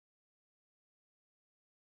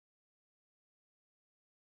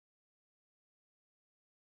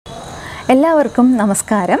എല്ലാവർക്കും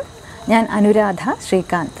നമസ്കാരം. ഞാൻ അനുരാധ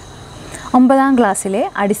ശ്രീകാന്ത്. 9ാം ക്ലാസ്സിലെ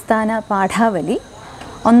അടിസ്ഥാന പാഠാവലി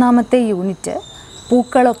ഒന്നാമത്തെ യൂണിറ്റ്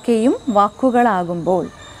പൂക്കളൊക്കെയും വാക്കുകളാകുമ്പോൾ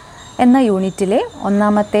എന്ന യൂണിറ്റിലെ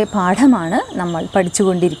ഒന്നാമത്തെ പാഠമാണ് നമ്മൾ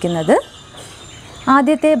പഠിച്ചുകൊണ്ടിരിക്കുന്നത്.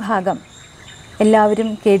 ആദ്യത്തെ ഭാഗം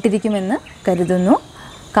എല്ലാവരും കേട്ടിരിക്കുമെന്ന് കരുതുന്നു.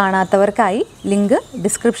 കാണാത്തവർക്കായി ലിങ്ക്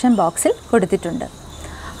ഡിസ്ക്രിപ്ഷൻ ബോക്സിൽ കൊടുത്തിട്ടുണ്ട്.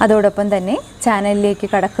 അതോടൊപ്പം തന്നെ ചാനലിലേക്ക്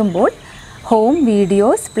കടക്കുമ്പോൾ ഹോം,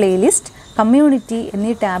 വീഡിയോസ്, പ്ലേലിസ്റ്റ്, കമ്മ്യൂണിറ്റി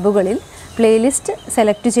എന്നീ ടാബുകളിൽ പ്ലേലിസ്റ്റ്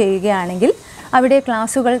സെലക്ട് ചെയ്യുകയാണെങ്കിൽ അവിടെ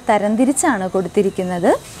ക്ലാസ്സുകൾ തരംതിരിച്ചാണ് കൊടുത്തിരിക്കുന്നത്.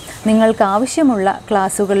 നിങ്ങൾക്ക് ആവശ്യമുള്ള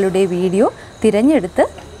ക്ലാസ്സുകളുടെ വീഡിയോ തിരഞ്ഞെടുത്ത്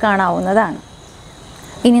കാണാവുന്നതാണ്.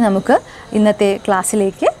 ഇനി നമുക്ക് ഇന്നത്തെ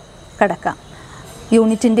ക്ലാസ്സിലേക്ക് കടക്കാം.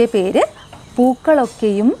 യൂണിറ്റിൻ്റെ പേര്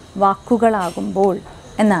പൂക്കളൊക്കെയും വാക്കുകളാകുമ്പോൾ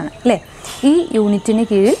എന്നാണ് അല്ലേ. ഈ യൂണിറ്റിന്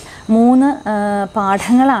കീഴിൽ 3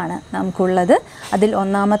 പാഠങ്ങളാണ് നമുക്കുള്ളത്. അതിൽ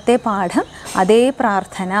ഒന്നാമത്തെ പാഠം അതേ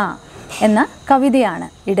പ്രാർത്ഥന എന്ന കവിതയാണ്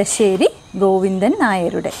ഇടശ്ശേരി ഗോവിന്ദൻ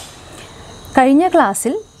നായരുടെ. കഴിഞ്ഞ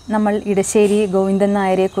ക്ലാസ്സിൽ നമ്മൾ ഇടശ്ശേരി ഗോവിന്ദൻ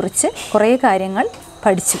നായരെക്കുറിച്ച് കുറേ കാര്യങ്ങൾ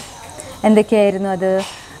പഠിച്ചു. എന്തൊക്കെയായിരുന്നു അത്?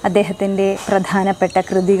 അദ്ദേഹത്തിൻ്റെ പ്രധാനപ്പെട്ട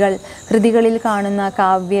കൃതികളിൽ കാണുന്ന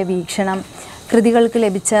കാവ്യ വീക്ഷണം, കൃതികൾക്ക്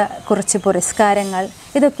ലഭിച്ച കുറച്ച് പുരസ്കാരങ്ങൾ,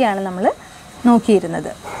 ഇതൊക്കെയാണ് നമ്മൾ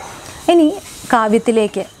നോക്കിയിരുന്നത്. ഇനി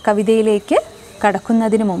കവിതയിലേക്ക്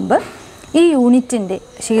കടക്കുന്നതിന് മുമ്പ് ഈ യൂണിറ്റിൻ്റെ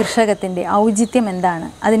ശീർഷകത്തിൻ്റെ ഔചിത്യം എന്താണ്,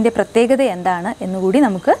 അതിൻ്റെ പ്രത്യേകത എന്താണ് എന്നുകൂടി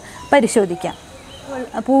നമുക്ക് പരിശോധിക്കാം.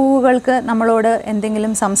 പൂവുകൾക്ക് നമ്മളോട്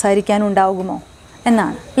എന്തെങ്കിലും സംസാരിക്കാനുണ്ടാകുമോ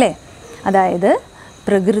എന്നാണ് അല്ലേ. അതായത്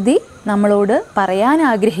പ്രകൃതി നമ്മളോട് പറയാൻ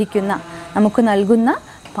ആഗ്രഹിക്കുന്ന, നമുക്ക് നൽകുന്ന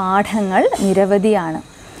പാഠങ്ങൾ നിരവധിയാണ്.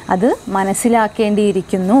 അത്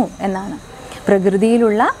മനസ്സിലാക്കേണ്ടിയിരിക്കുന്നു എന്നാണ്.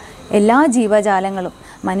 പ്രകൃതിയിലുള്ള എല്ലാ ജീവജാലങ്ങളും,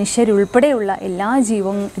 മനുഷ്യരുൾപ്പെടെയുള്ള എല്ലാ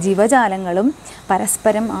ജീവജാലങ്ങളും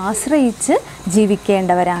പരസ്പരം ആശ്രയിച്ച്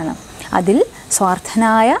ജീവിക്കേണ്ടവരാണ്. അതിൽ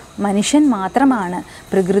സ്വാർത്ഥനായ മനുഷ്യൻ മാത്രമാണ്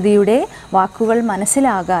പ്രകൃതിയുടെ വാക്കുകൾ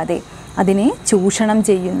മനസ്സിലാകാതെ അതിനെ ചൂഷണം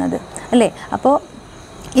ചെയ്യുന്നത് അല്ലേ. അപ്പോൾ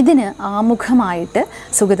ഇതിന് ആമുഖമായിട്ട്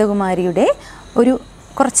സുഗതകുമാരിയുടെ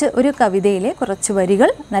ഒരു കവിതയിലെ കുറച്ച്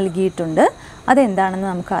വരികൾ നൽകിയിട്ടുണ്ട്. അതെന്താണെന്ന്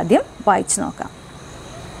നമുക്ക് ആദ്യം വായിച്ചു നോക്കാം.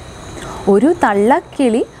 ഒരു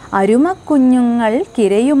തള്ളക്കിളി അരുമക്കുഞ്ഞുങ്ങൾ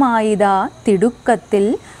കിരയുമായിതാ തിടുക്കത്തിൽ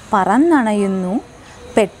പറന്നണയുന്നു.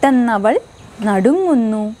 പെട്ടെന്നവൾ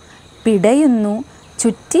നടുങ്ങുന്നു, പിടയുന്നു,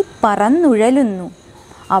 ചുറ്റി പറന്നുഴലുന്നു.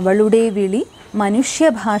 അവളുടെ വിളി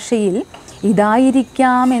മനുഷ്യഭാഷയിൽ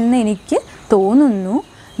ഇതായിരിക്കാമെന്നെനിക്ക് തോന്നുന്നു.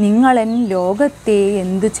 നിങ്ങളെൻ ലോകത്തെ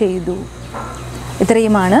എന്തു ചെയ്തു?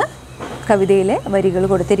 ഇത്രയുമാണ് കവിതയിലെ വരികൾ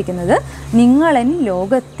കൊടുത്തിരിക്കുന്നത്. നിങ്ങളെൻ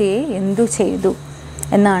ലോകത്തെ എന്തു ചെയ്തു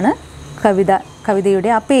എന്നാണ് കവിതയുടെ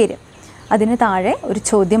ആ പേര്. അതിന് താഴെ ഒരു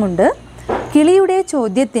ചോദ്യമുണ്ട്. കിളിയുടെ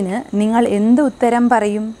ചോദ്യത്തിന് നിങ്ങൾ എന്ത് ഉത്തരം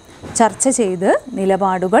പറയും? ചർച്ച ചെയ്ത്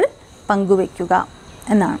നിലപാടുകൾ പങ്കുവയ്ക്കുക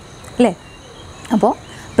എന്നാണ് അല്ലേ. അപ്പോൾ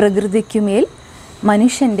പ്രകൃതിക്കുമേൽ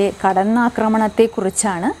മനുഷ്യൻ്റെ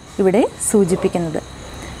കടന്നാക്രമണത്തെക്കുറിച്ചാണ് ഇവിടെ സൂചിപ്പിക്കുന്നത്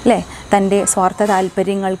അല്ലേ. തൻ്റെ സ്വാർത്ഥ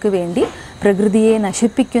താല്പര്യങ്ങൾക്ക് വേണ്ടി പ്രകൃതിയെ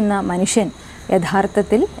നശിപ്പിക്കുന്ന മനുഷ്യൻ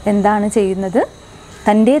യഥാർത്ഥത്തിൽ എന്താണ് ചെയ്യുന്നത്?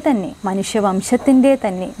 തൻ്റെ തന്നെ മനുഷ്യവംശത്തിൻ്റെ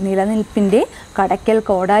തന്നെ നിലനിൽപ്പിൻ്റെ കടക്കൽ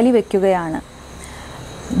കോടാലി വയ്ക്കുകയാണ്.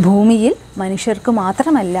 ഭൂമിയിൽ മനുഷ്യർക്ക്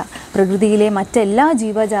മാത്രമല്ല, പ്രകൃതിയിലെ മറ്റെല്ലാ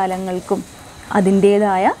ജീവജാലങ്ങൾക്കും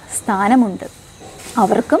അതിൻ്റേതായ സ്ഥാനമുണ്ട്.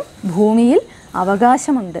 അവർക്കും ഭൂമിയിൽ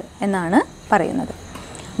അവകാശമുണ്ട് എന്നാണ് പറയുന്നത്.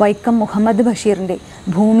 വൈക്കം മുഹമ്മദ് ബഷീറിൻ്റെ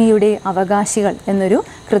ഭൂമിയുടെ അവകാശികൾ എന്നൊരു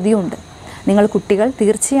കൃതിയുണ്ട്. നിങ്ങൾ കുട്ടികൾ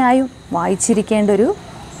തീർച്ചയായും വായിച്ചിരിക്കേണ്ട ഒരു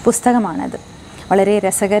പുസ്തകമാണത്. വളരെ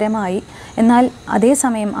രസകരമായി, എന്നാൽ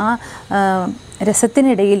അതേസമയം ആ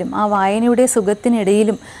രസത്തിനിടയിലും ആ വായനയുടെ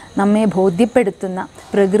സുഖത്തിനിടയിലും നമ്മെ ബോധ്യപ്പെടുത്തുന്ന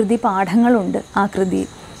പ്രകൃതി പാഠങ്ങളുണ്ട് ആ കൃതിയിൽ.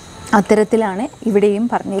 അത്തരത്തിലാണ് ഇവിടെയും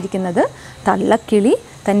പറഞ്ഞിരിക്കുന്നത്. തള്ളക്കിളി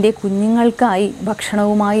തൻ്റെ കുഞ്ഞുങ്ങൾക്കായി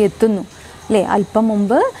ഭക്ഷണവുമായി എത്തുന്നു അല്ലേ. അല്പം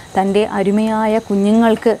മുമ്പ് തൻ്റെ അരുമയായ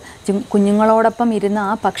കുഞ്ഞുങ്ങളോടൊപ്പം ഇരുന്ന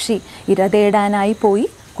ആ പക്ഷി ഇര തേടാനായി പോയി.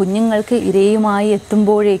 കുഞ്ഞുങ്ങൾക്ക് ഇരയുമായി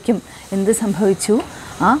എത്തുമ്പോഴേക്കും എന്ത് സംഭവിച്ചു?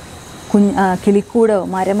 ആ കിളിക്കൂടോ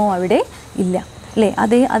മരമോ അവിടെ ഇല്ല അല്ലേ.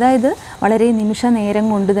 അതായത് വളരെ നിമിഷ നേരം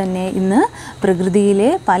കൊണ്ട് തന്നെ ഇന്ന് പ്രകൃതിയിലെ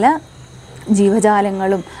പല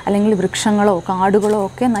ജീവജാലങ്ങളും അല്ലെങ്കിൽ വൃക്ഷങ്ങളോ കാടുകളോ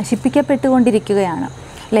ഒക്കെ നശിപ്പിക്കപ്പെട്ടുകൊണ്ടിരിക്കുകയാണ്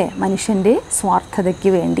അല്ലേ, മനുഷ്യൻ്റെ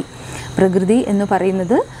സ്വാർത്ഥതയ്ക്ക് വേണ്ടി. പ്രകൃതി എന്ന്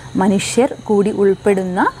പറയുന്നത് മനുഷ്യർ കൂടി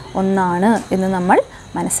ഉൾപ്പെടുന്ന ഒന്നാണ് എന്ന് നമ്മൾ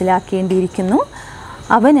മനസ്സിലാക്കേണ്ടിയിരിക്കുന്നു.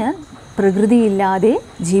 അവന് പ്രകൃതിയില്ലാതെ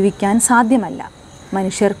ജീവിക്കാൻ സാധ്യമല്ല.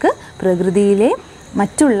 മനുഷ്യർക്ക് പ്രകൃതിയിലെ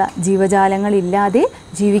മറ്റുള്ള ജീവജാലങ്ങളില്ലാതെ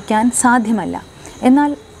ജീവിക്കാൻ സാധ്യമല്ല.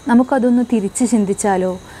 എന്നാൽ നമുക്കതൊന്ന് തിരിച്ച്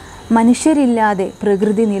ചിന്തിച്ചാലോ? മനുഷ്യരില്ലാതെ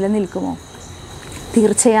പ്രകൃതി നിലനിൽക്കുമോ?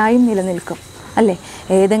 തീർച്ചയായും നിലനിൽക്കും അല്ലേ.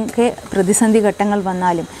 ഏതൊക്കെ പ്രതിസന്ധി ഘട്ടങ്ങൾ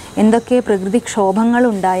വന്നാലും, എന്തൊക്കെ പ്രകൃതിക്ഷോഭങ്ങൾ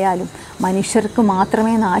ഉണ്ടായാലും മനുഷ്യർക്ക്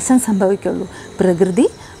മാത്രമേ നാശം സംഭവിക്കുള്ളൂ. പ്രകൃതി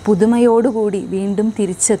പുതുമയോടുകൂടി വീണ്ടും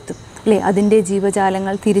തിരിച്ചെത്തും, അല്ലേ? അതിൻ്റെ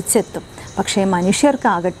ജീവജാലങ്ങൾ തിരിച്ചെത്തും. പക്ഷേ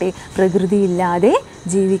മനുഷ്യർക്കാകട്ടെ പ്രകൃതിയില്ലാതെ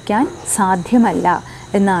ജീവിക്കാൻ സാധ്യമല്ല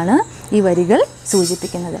എന്നാണ് ഈ വരികൾ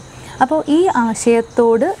സൂചിപ്പിക്കുന്നത്. അപ്പോൾ ഈ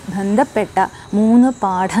ആശയത്തോട് ബന്ധപ്പെട്ട 3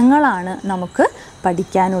 പാഠങ്ങളാണ് നമുക്ക്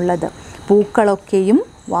പഠിക്കാനുള്ളത്. പൂക്കളൊക്കെയും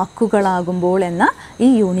വാക്കുകളാകുമ്പോൾ എന്ന ഈ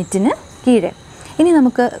യൂണിറ്റിന് കീഴെ. ഇനി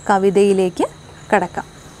നമുക്ക് കവിതയിലേക്ക് കടക്കാം.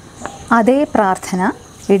 അതേ പ്രാർത്ഥന,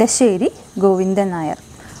 ഇടശ്ശേരി ഗോവിന്ദൻ നായർ.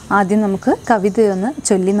 ആദ്യം നമുക്ക് കവിതയൊന്ന്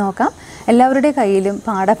ചൊല്ലി നോക്കാം. എല്ലാവരുടെ കയ്യിലും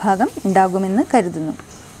പാഠഭാഗം ഉണ്ടാകുമെന്ന് കരുതുന്നു.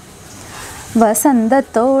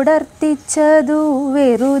 വസന്തത്തോടർത്തിച്ചതു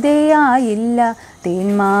വെറുതെയായില്ല,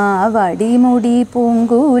 തേന്മാവടിമുടി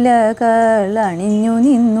പൂങ്കുലകൾ അണിഞ്ഞു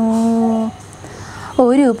നിന്നു.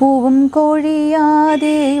 ഒരു പൂവും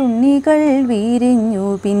കൊഴിയാതെ ഉണ്ണികൾ വിരിഞ്ഞു,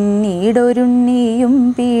 പിന്നീടൊരുണ്ണിയും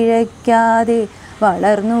പിഴയ്ക്കാതെ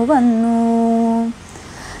വളർന്നു വന്നു.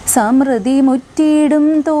 സമൃദ്ധി മുറ്റിടും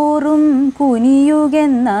തോറും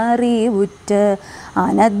കുനിയുകെന്നറിവുറ്റ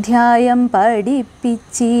അനധ്യായം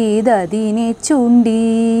പഠിപ്പിച്ചിതതിനെ ചൂണ്ടി.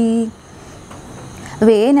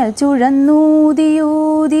 വേനൽ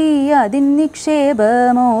ചുഴന്നൂതിയൂതി അതിൻ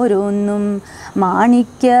നിക്ഷേപമോരോന്നും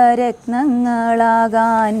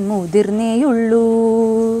മാണിക്യരത്നങ്ങളാകാൻ മുതിർന്നേയുള്ളൂ.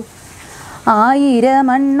 1000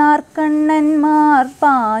 മണ്ണാർക്കണ്ണന്മാർ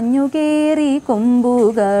പാഞ്ഞുകേറി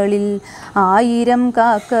കൊമ്പുകളിൽ 1000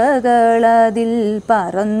 കാക്കകളതിൽ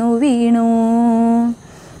പറന്നു വീണു.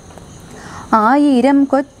 1000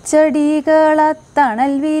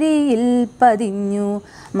 കൊച്ചടികളത്തണൽ വിരിയിൽ പതിഞ്ഞു,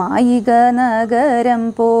 മായിക നഗരം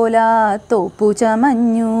പോലാ തോപ്പു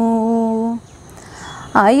ചമഞ്ഞു.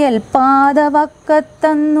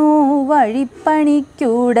 അയൽപാതവക്കത്തന്നു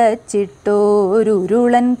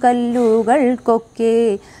വഴിപ്പണിക്കുടച്ചിട്ടോരുരുളൻ കല്ലുകൾക്കൊക്കെ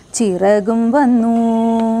ചിറകും വന്നു.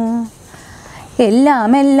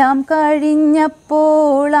 എല്ലാം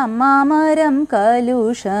കഴിഞ്ഞപ്പോൾ അമ്മാമരം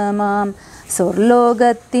കലുഷമാം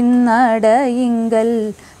സ്വർലോകത്തിൻ നടയിങ്കൽ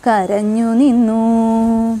കരഞ്ഞു നിന്നു.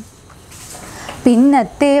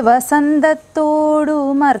 പിന്നത്തെ വസന്തത്തോടു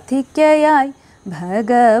മർദ്ദിക്കയായി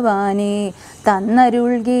ഭഗവാനെ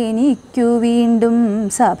തന്നരുൾകെനിക്കു വീണ്ടും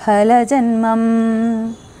സഫല ജന്മം.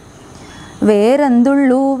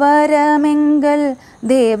 വേറെന്തുള്ളു വരമെങ്കൽ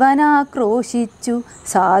ദേവനാക്രോശിച്ചു,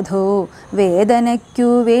 സാധോ വേദനയ്ക്കു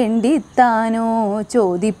വേണ്ടിത്താനോ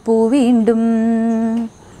ചോദിപ്പു വീണ്ടും.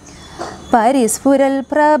 പരിസ്ഫുരൽ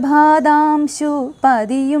പ്രഭാതാംശു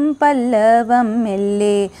പതിയും പല്ലവം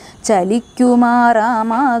മെല്ലെ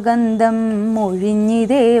ചലിക്കുമാറാമാഗന്ധം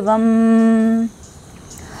മൊഴിഞ്ഞിദേവം.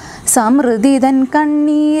 സമൃദ്ധിതൻ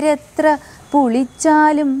കണ്ണീരെത്ര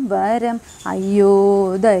പുളിച്ചാലും വരം, അയ്യോ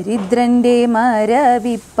ദരിദ്രൻ്റെ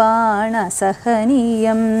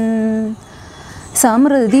മരവിപ്പാണസഹനീയം.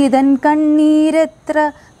 സമൃദ്ധിതൻ കണ്ണീരെത്ര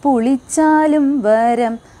പുളിച്ചാലും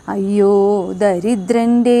വരം, അയ്യോ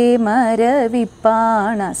ദരിദ്രൻ്റെ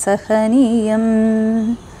മരവിപ്പാണസഹനീയം.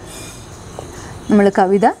 നമ്മൾ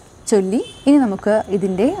കവിത ചൊല്ലി. ഇനി നമുക്ക്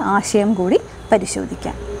ഇതിൻ്റെ ആശയം കൂടി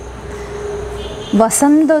പരിശോധിക്കാം.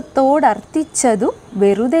 വസന്തത്തോടർത്തിച്ചതു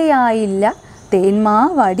വെറുതെയായില്ല,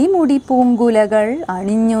 തേന്മാവടിമുടി പൂങ്കുലകൾ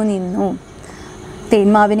അണിഞ്ഞു നിന്നു.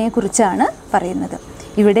 തേന്മാവിനെ കുറിച്ചാണ് പറയുന്നത്.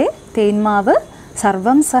 ഇവിടെ തേന്മാവ്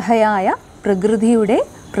സർവം സഹയായ പ്രകൃതിയുടെ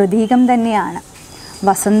പ്രതീകം തന്നെയാണ്.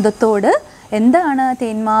 വസന്തത്തോട് എന്താണ്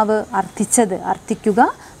തേന്മാവ് അർത്ഥിച്ചത്? അർത്ഥിക്കുക,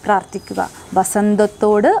 പ്രാർത്ഥിക്കുക.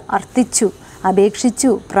 വസന്തത്തോട് അർത്ഥിച്ചു,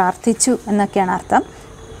 അപേക്ഷിച്ചു, പ്രാർത്ഥിച്ചു എന്നൊക്കെയാണ് അർത്ഥം.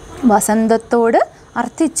 വസന്തത്തോട്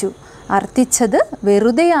അർത്ഥിച്ചു, അർത്ഥിച്ചത്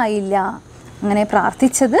വെറുതെയായില്ല, അങ്ങനെ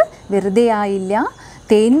പ്രാർത്ഥിച്ചത് വെറുതെയായില്ല.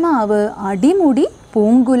 തേന്മാവ് അടിമുടി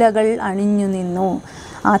പൂങ്കുലകൾ അണിഞ്ഞു നിന്നു.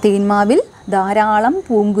 ആ തേന്മാവിൽ ധാരാളം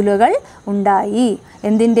പൂങ്കുലകൾ ഉണ്ടായി.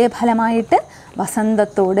 എന്തിൻ്റെ ഫലമായിട്ട്?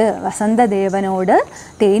 വസന്തത്തോട്, വസന്തദേവനോട്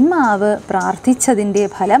തേന്മാവ് പ്രാർത്ഥിച്ചതിൻ്റെ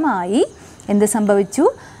ഫലമായി എന്ത് സംഭവിച്ചു?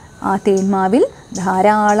 ആ തേന്മാവിൽ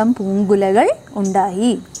ധാരാളം പൂങ്കുലകൾ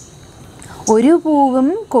ഉണ്ടായി. ഒരു പൂവും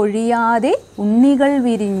കൊഴിയാതെ ഉണ്ണികൾ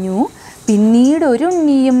വിരിഞ്ഞു,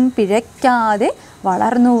 പിന്നീടൊരുണ്ണിയും പിഴയ്ക്കാതെ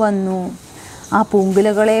വളർന്നു വന്നു. ആ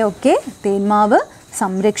പൂങ്കുലകളെയൊക്കെ തേന്മാവ്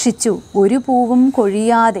സംരക്ഷിച്ചു. ഒരു പൂവും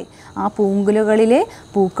കൊഴിയാതെ, ആ പൂങ്കുലകളിലെ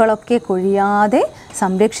പൂക്കളൊക്കെ കൊഴിയാതെ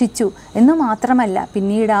സംരക്ഷിച്ചു എന്ന് മാത്രമല്ല,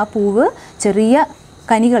 പിന്നീട് ആ പൂവ് ചെറിയ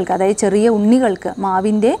കനികൾക്ക്, അതായത് ചെറിയ ഉണ്ണികൾക്ക്,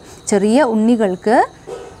 മാവിൻ്റെ ചെറിയ ഉണ്ണികൾക്ക്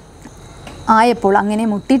ആയപ്പോൾ, അങ്ങനെ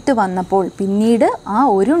മുട്ടിട്ട് വന്നപ്പോൾ പിന്നീട് ആ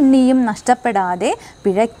ഒരു ഉണ്ണിയും നഷ്ടപ്പെടാതെ,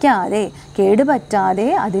 പിഴയ്ക്കാതെ, കേടുപറ്റാതെ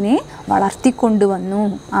അതിനെ വളർത്തിക്കൊണ്ടുവന്നു.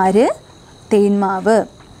 ആര്? തേന്മാവ്.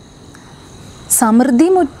 സമൃദ്ധി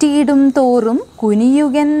മുറ്റിയിടും തോറും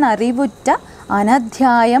കുനിയുകെന്നറിവുറ്റ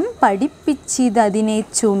അനധ്യായം പഠിപ്പിച്ചിതതിനെ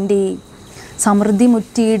ചൂണ്ടി. സമൃദ്ധി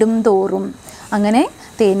മുറ്റിയിടും തോറും, അങ്ങനെ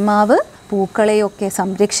തേന്മാവ് പൂക്കളെയൊക്കെ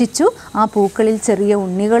സംരക്ഷിച്ചു. ആ പൂക്കളിൽ ചെറിയ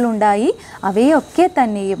ഉണ്ണികളുണ്ടായി. അവയൊക്കെ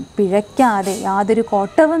തന്നെയും പിഴയ്ക്കാതെ യാതൊരു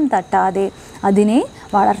കോട്ടവും തട്ടാതെ അതിനെ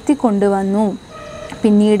വളർത്തിക്കൊണ്ടുവന്നു.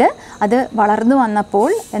 പിന്നീട് അത് വളർന്നു വന്നപ്പോൾ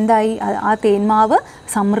എന്തായി? ആ തേന്മാവ്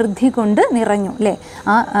സമൃദ്ധി കൊണ്ട് നിറഞ്ഞു അല്ലേ?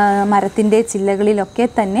 ആ മരത്തിൻ്റെ ചില്ലകളിലൊക്കെ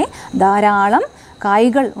തന്നെ ധാരാളം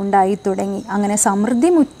കായ്കൾ ഉണ്ടായി തുടങ്ങി. അങ്ങനെ സമൃദ്ധി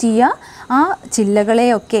മുറ്റിയ ആ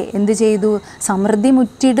ചില്ലകളെയൊക്കെ എന്തു ചെയ്തു? സമൃദ്ധി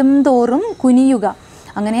മുറ്റിടും തോറും കുനിയുക.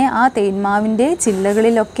 അങ്ങനെ ആ തേന്മാവിൻ്റെ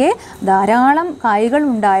ചില്ലകളിലൊക്കെ ധാരാളം കായ്കൾ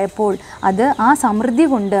ഉണ്ടായപ്പോൾ അത് ആ സമൃദ്ധി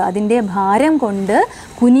കൊണ്ട്, അതിൻ്റെ ഭാരം കൊണ്ട്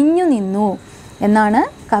കുനിഞ്ഞു നിന്നു എന്നാണ്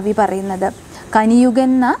കവി പറയുന്നത്.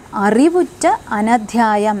 കനിയുകെന്ന അറിവുറ്റ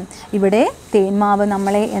അനധ്യായം. ഇവിടെ തേന്മാവ്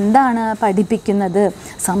നമ്മളെ എന്താണ് പഠിപ്പിക്കുന്നത്?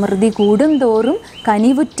 സമൃദ്ധി കൂടും തോറും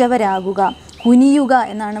കനിവുറ്റവരാകുക, കുനിയുക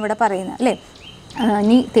എന്നാണ് ഇവിടെ പറയുന്നത് അല്ലേ?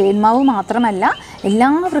 ഇനി തേന്മാവ് മാത്രമല്ല, എല്ലാ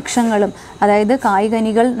വൃക്ഷങ്ങളും, അതായത്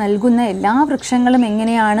കായ്കനികൾ നൽകുന്ന എല്ലാ വൃക്ഷങ്ങളും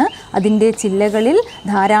എങ്ങനെയാണ്? അതിൻ്റെ ചില്ലകളിൽ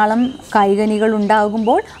ധാരാളം കായ്കനികൾ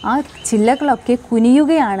ഉണ്ടാകുമ്പോൾ ആ ചില്ലകളൊക്കെ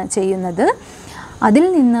കുനിയുകയാണ് ചെയ്യുന്നത്. അതിൽ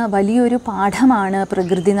നിന്ന് വലിയൊരു പാഠമാണ്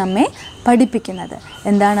പ്രകൃതി നമ്മെ പഠിപ്പിക്കുന്നത്.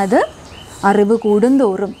 എന്താണത്? അറിവ്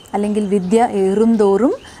കൂടുന്തോറും അല്ലെങ്കിൽ വിദ്യ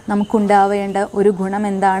ഏറുംതോറും നമുക്കുണ്ടാവേണ്ട ഒരു ഗുണം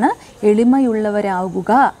എന്താണ്?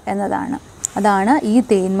 എളിമയുള്ളവരാകുക എന്നതാണ്. അതാണ് ഈ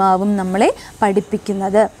തേന്മാവും നമ്മളെ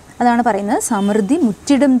പഠിപ്പിക്കുന്നത്. അതാണ് പറയുന്നത്, സമൃദ്ധി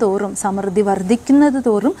മുറ്റിടും തോറും, സമൃദ്ധി വർദ്ധിക്കുന്നത്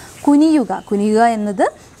തോറും കുനിയുക. കുനിയുക എന്നത്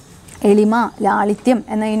എളിമ, ലാളിത്യം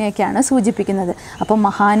എന്നതിനെയൊക്കെയാണ് സൂചിപ്പിക്കുന്നത്. അപ്പം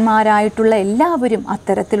മഹാന്മാരായിട്ടുള്ള എല്ലാവരും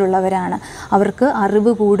അത്തരത്തിലുള്ളവരാണ്. അവർക്ക്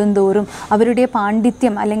അറിവ് കൂടുന്തോറും അവരുടെ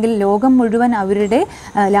പാണ്ഡിത്യം അല്ലെങ്കിൽ ലോകം മുഴുവൻ അവരുടെ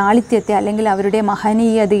ലാളിത്യത്തെ അല്ലെങ്കിൽ അവരുടെ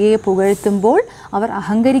മഹനീയതയെ പുകഴ്ത്തുമ്പോൾ അവർ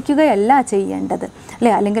അഹങ്കരിക്കുകയല്ല ചെയ്യേണ്ടത്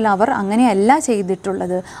അല്ലേ? അല്ലെങ്കിൽ അവർ അങ്ങനെയല്ല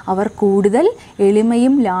ചെയ്തിട്ടുള്ളത്. അവർ കൂടുതൽ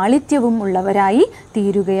എളിമയും ലാളിത്യവും ഉള്ളവരായി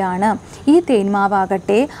തീരുകയാണ്. ഈ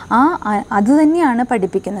തേന്മാവാകട്ടെ അതുതന്നെയാണ്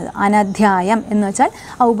പഠിപ്പിക്കുന്നത്. അനധ്യായം എന്ന് വെച്ചാൽ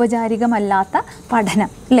ഔപചാരികമല്ലാത്ത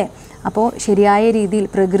പഠനം അല്ലേ? അപ്പോൾ ശരിയായ രീതിയിൽ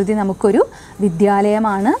പ്രകൃതി നമുക്കൊരു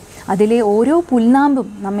വിദ്യാലയമാണ്. അതിലെ ഓരോ പുൽനാമ്പും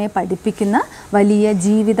നമ്മെ പഠിപ്പിക്കുന്ന വലിയ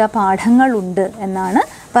ജീവിത പാഠങ്ങളുണ്ട് എന്നാണ്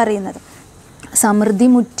പറയുന്നത്. സമൃദ്ധി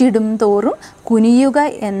മുറ്റിടും തോറും കുനിയുക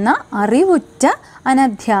എന്ന അറിവുറ്റ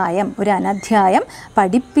അനധ്യായം, ഒരു അനധ്യായം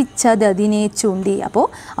പഠിപ്പിച്ചതതിനെ ചൂണ്ടി. അപ്പോൾ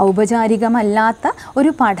ഔപചാരികമല്ലാത്ത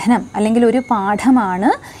ഒരു പഠനം അല്ലെങ്കിൽ ഒരു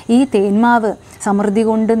പാഠമാണ് ഈ തേന്മാവ്, സമൃദ്ധി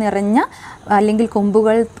കൊണ്ട് നിറഞ്ഞ അല്ലെങ്കിൽ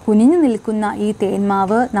കൊമ്പുകൾ കുനിഞ്ഞു നിൽക്കുന്ന ഈ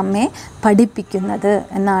തേന്മാവ് നമ്മെ പഠിപ്പിക്കുന്നത്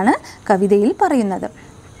എന്നാണ് കവിതയിൽ പറയുന്നത്.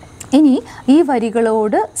 ഇനി ഈ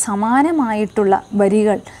വരികളോട് സമാനമായിട്ടുള്ള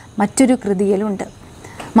വരികൾ മറ്റൊരു കൃതിയിലുണ്ട്.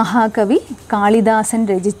 മഹാകവി കാളിദാസൻ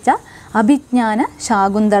രചിച്ച അഭിജ്ഞാന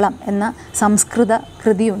ശാകുന്തളം എന്ന സംസ്കൃത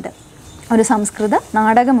കൃതിയുണ്ട്. ഒരു സംസ്കൃത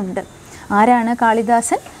നാടകമുണ്ട്. ആരാണ്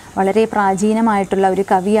കാളിദാസൻ? വളരെ പ്രാചീനമായിട്ടുള്ള ഒരു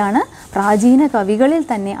കവിയാണ്. പ്രാചീന കവികളിൽ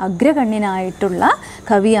തന്നെ അഗ്രഗണ്യനായിട്ടുള്ള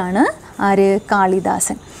കവിയാണ് ആര്?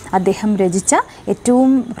 കാളിദാസൻ. അദ്ദേഹം രചിച്ച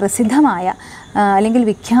ഏറ്റവും പ്രസിദ്ധമായ അല്ലെങ്കിൽ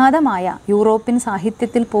വിഖ്യാതമായ യൂറോപ്യൻ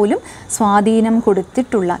സാഹിത്യത്തിൽ പോലും സ്വാധീനം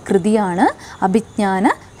കൊടുത്തിട്ടുള്ള കൃതിയാണ് അഭിജ്ഞാന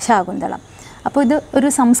ശാകുന്തളം. അപ്പോൾ ഇത് ഒരു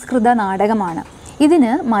സംസ്കൃത നാടകമാണ്. ഇതിന്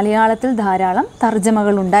മലയാളത്തിൽ ധാരാളം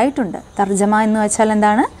തർജ്ജമകൾ ഉണ്ടായിട്ടുണ്ട്. തർജ്ജമ എന്ന് വെച്ചാൽ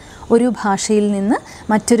എന്താണ്? ഒരു ഭാഷയിൽ നിന്ന്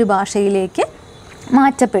മറ്റൊരു ഭാഷയിലേക്ക്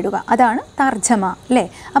മാറ്റപ്പെടുക, അതാണ് തർജ്ജമ അല്ലേ?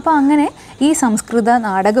 അപ്പോൾ അങ്ങനെ ഈ സംസ്കൃത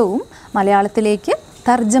നാടകവും മലയാളത്തിലേക്ക്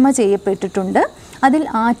തർജ്ജമ ചെയ്യപ്പെട്ടിട്ടുണ്ട്. അതിൽ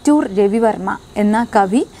ആറ്റൂർ രവിവർമ്മ എന്ന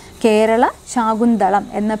കവി കേരള ശാകുന്തളം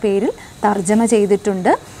എന്ന പേരിൽ തർജ്ജമ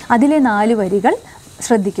ചെയ്തിട്ടുണ്ട്. അതിലെ 4 വരികൾ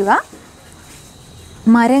ശ്രദ്ധിക്കുക.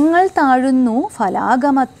 മരങ്ങൾ താഴുന്നു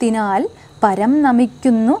ഫലാഗമത്തിനാൽ, പരം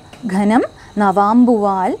നമിക്കുന്നു ഘനം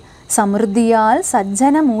നവാമ്പുവാൽ, സമൃദ്ധിയാൽ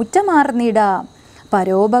സജ്ജനമൂറ്റമാർന്നിടാം,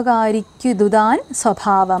 പരോപകാരിക്കുതുതാൻ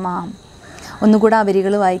സ്വഭാവമാം. ഒന്നുകൂടെ ആ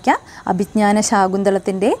വരികൾ വായിക്കാം. അഭിജ്ഞാന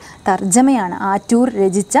ശാകുന്തളത്തിൻ്റെ തർജ്ജമയാണ് ആറ്റൂർ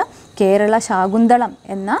രചിച്ച കേരള ശാകുന്തളം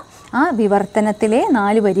എന്ന ആ വിവർത്തനത്തിലെ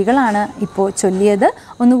 4 വരികളാണ് ഇപ്പോൾ ചൊല്ലിയത്.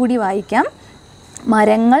 ഒന്നുകൂടി വായിക്കാം.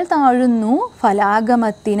 മരങ്ങൾ താഴുന്നു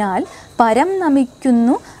ഫലാഗമത്തിനാൽ, പരം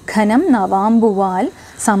നമിക്കുന്നു ഘനം നവാമ്പുവാൽ,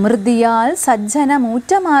 സമൃദ്ധിയാൽ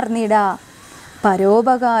സജ്ജനമൂറ്റമാർന്നിടാ,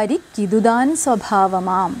 പരോപകാരിക്കിതുതാൻ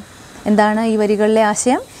സ്വഭാവമാം. എന്താണ് ഈ വരികളിലെ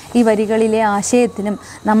ആശയം? ഈ വരികളിലെ ആശയത്തിനും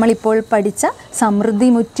നമ്മളിപ്പോൾ പഠിച്ച സമൃദ്ധി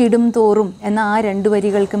മുറ്റിടും തോറും എന്ന ആ 2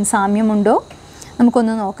 വരികൾക്കും സാമ്യമുണ്ടോ?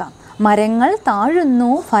 നമുക്കൊന്ന് നോക്കാം. മരങ്ങൾ താഴുന്നു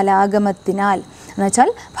ഫലാഗമത്തിനാൽ എന്നുവെച്ചാൽ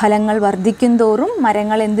ഫലങ്ങൾ വർദ്ധിക്കും തോറും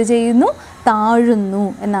മരങ്ങൾ എന്ത് ചെയ്യുന്നു? താഴുന്നു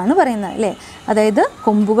എന്നാണ് പറയുന്നത് അല്ലേ? അതായത്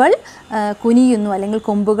കൊമ്പുകൾ കുനിയുന്നു അല്ലെങ്കിൽ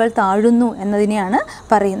കൊമ്പുകൾ താഴുന്നു എന്നതിനെയാണ്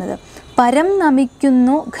പറയുന്നത്. പരം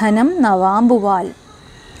നമിക്കുന്നു ഘനം നവാമ്പുവാൽ.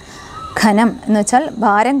 ഘനം എന്ന് വെച്ചാൽ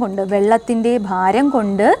ഭാരം കൊണ്ട്, വെള്ളത്തിൻ്റെ ഭാരം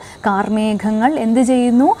കൊണ്ട് കാർമേഘങ്ങൾ എന്ത്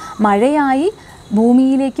ചെയ്യുന്നു? മഴയായി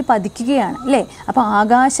ഭൂമിയിലേക്ക് പതിക്കുകയാണ് അല്ലേ? അപ്പോൾ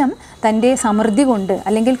ആകാശം തൻ്റെ സമൃദ്ധി കൊണ്ട്,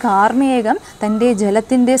 അല്ലെങ്കിൽ കാർമേഘം തൻ്റെ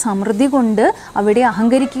ജലത്തിൻ്റെ സമൃദ്ധി കൊണ്ട് അവിടെ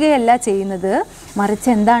അഹങ്കരിക്കുകയല്ല ചെയ്യുന്നത്, മറിച്ച്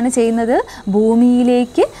എന്താണ് ചെയ്യുന്നത്?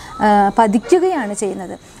 ഭൂമിയിലേക്ക് പതിക്കുകയാണ്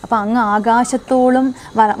ചെയ്യുന്നത്. അപ്പോൾ അങ്ങ് ആകാശത്തോളം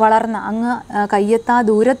വളർന്ന, അങ്ങ് കയ്യെത്താ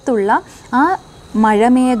ദൂരത്തുള്ള ആ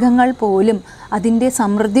മഴമേഘങ്ങൾ പോലും അതിൻ്റെ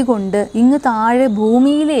സമൃദ്ധി കൊണ്ട് ഇങ്ങ് താഴെ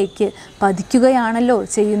ഭൂമിയിലേക്ക് പതിക്കുകയാണല്ലോ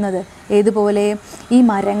ചെയ്യുന്നത്. ഏതുപോലെ? ഈ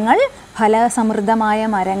മരങ്ങൾ, ഫലസമൃദ്ധമായ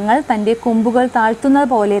മരങ്ങൾ തൻ്റെ കൊമ്പുകൾ താഴ്ത്തുന്നത്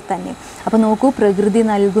പോലെ തന്നെ. അപ്പോൾ നോക്കൂ, പ്രകൃതി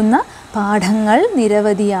നൽകുന്ന പാഠങ്ങൾ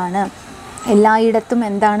നിരവധിയാണ്. എല്ലായിടത്തും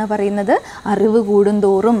എന്താണ് പറയുന്നത്? അറിവ്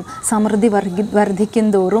കൂടുന്തോറും, സമൃദ്ധി വർദ്ധിക്കും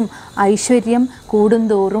തോറും, ഐശ്വര്യം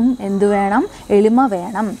കൂടുന്തോറും എന്തു വേണം? എളിമ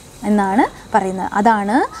വേണം എന്നാണ് പറയുന്നത്.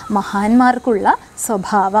 അതാണ് മഹാന്മാർക്കുള്ള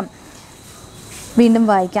സ്വഭാവം. വീണ്ടും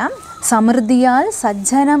വായിക്കാം. സമൃദ്ധിയാൽ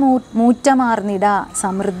സജ്ജനമൂറ്റമാർന്നിട.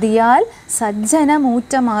 സമൃദ്ധിയാൽ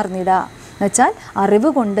സജ്ജനമൂറ്റമാർന്നിട എന്ന് വെച്ചാൽ അറിവ്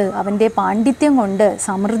കൊണ്ട്, അവൻ്റെ പാണ്ഡിത്യം കൊണ്ട്,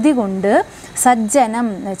 സമൃദ്ധി കൊണ്ട്. സജ്ജനം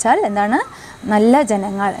എന്ന് വെച്ചാൽ എന്താണ്? നല്ല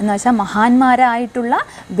ജനങ്ങൾ എന്ന് വെച്ചാൽ മഹാന്മാരായിട്ടുള്ള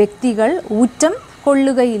വ്യക്തികൾ ഊറ്റം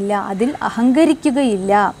കൊള്ളുകയില്ല, അതിൽ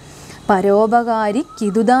അഹങ്കരിക്കുകയില്ല. പരോപകാരി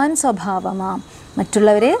കിതുതാൻ സ്വഭാവമാം.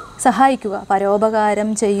 മറ്റുള്ളവരെ സഹായിക്കുക, പരോപകാരം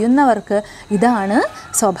ചെയ്യുന്നവർക്ക് ഇതാണ്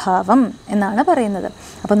സ്വഭാവം എന്നാണ് പറയുന്നത്.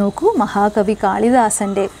 അപ്പോൾ നോക്കൂ, മഹാകവി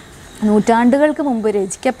കാളിദാസൻ്റെ നൂറ്റാണ്ടുകൾക്ക് മുമ്പ്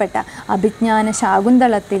രചിക്കപ്പെട്ട അഭിജ്ഞാന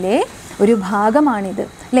ശാകുന്തളത്തിലെ ഒരു ഭാഗമാണിത്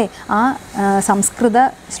അല്ലേ. ആ സംസ്കൃത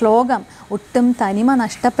ശ്ലോകം ഒട്ടും തനിമ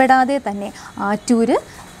നഷ്ടപ്പെടാതെ തന്നെ ആറ്റൂര്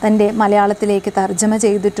തൻ്റെ മലയാളത്തിലേക്ക് തർജ്ജമ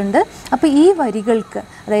ചെയ്തിട്ടുണ്ട്. അപ്പോൾ ഈ വരികൾക്ക്,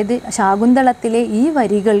 അതായത് ശാകുന്തളത്തിലെ ഈ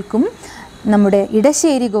വരികൾക്കും നമ്മുടെ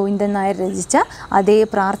ഇടശ്ശേരി ഗോവിന്ദൻ നായർ രചിച്ച അതേ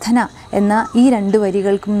പ്രാർത്ഥന എന്ന ഈ 2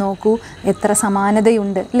 വരികൾക്കും നോക്കൂ എത്ര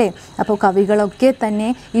സമാനതയുണ്ട് അല്ലേ. അപ്പോൾ കവികളൊക്കെ തന്നെ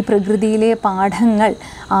ഈ പ്രകൃതിയിലെ പാഠങ്ങൾ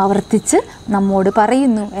ആവർത്തിച്ച് നമ്മോട്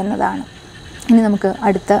പറയുന്നു എന്നതാണ്. ഇനി നമുക്ക്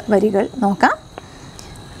അടുത്ത വരികൾ നോക്കാം.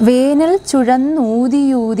 വേനൽ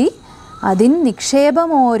ചുഴന്നൂതിയൂതി അതിൻ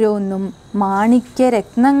നിക്ഷേപമോരോന്നും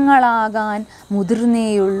മാണിക്യരത്നങ്ങളാകാൻ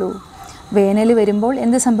മുതിർന്നേയുള്ളൂ. വേനൽ വരുമ്പോൾ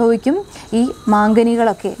എന്ത് സംഭവിക്കും? ഈ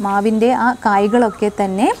മാങ്കനികളൊക്കെ, മാവിൻ്റെ ആ കായ്കളൊക്കെ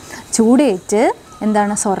തന്നെ ചൂടേറ്റ്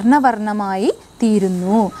എന്താണ്? സ്വർണ്ണവർണ്ണമായി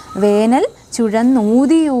തീരുന്നു. വേനൽ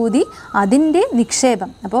ചുഴന്നൂതിയൂതി അതിൻ്റെ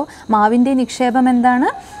നിക്ഷേപം. അപ്പോൾ മാവിൻ്റെ നിക്ഷേപം എന്താണ്?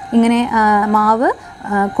 ഇങ്ങനെ മാവ്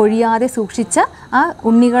കൊഴിയാതെ സൂക്ഷിച്ച ആ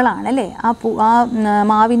ഉണ്ണികളാണ് അല്ലേ. ആ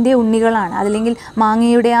മാവിൻ്റെ ഉണ്ണികളാണ്, അതല്ലെങ്കിൽ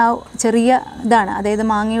മാങ്ങയുടെ ആ ചെറിയ ഇതാണ്, അതായത്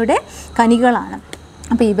മാങ്ങയുടെ കനികളാണ്.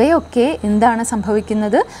 അപ്പോൾ ഇവയൊക്കെ എന്താണ്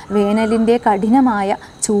സംഭവിക്കുന്നത്? വേനലിൻ്റെ കഠിനമായ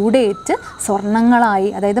ചൂടേറ്റ് സ്വർണ്ണങ്ങളായി,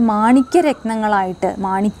 അതായത് മാണിക്യരത്നങ്ങളായിട്ട്,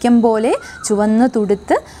 മാണിക്യം പോലെ ചുവന്ന്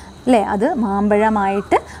തുടുത്ത് അല്ലേ, അത്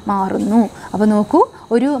മാമ്പഴമായിട്ട് മാറുന്നു. അപ്പോൾ നോക്കൂ,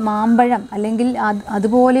 ഒരു മാമ്പഴം അല്ലെങ്കിൽ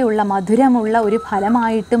അതുപോലെയുള്ള മധുരമുള്ള ഒരു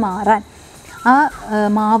ഫലമായിട്ട് മാറാൻ ആ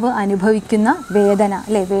മാവ് അനുഭവിക്കുന്ന വേദന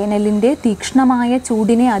അല്ലേ, വേനലിൻ്റെ തീക്ഷ്ണമായ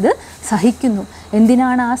ചൂടിനെ അത് സഹിക്കുന്നു.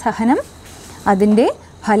 എന്തിനാണ് ആ സഹനം? അതിൻ്റെ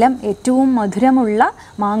ഫലം ഏറ്റവും മധുരമുള്ള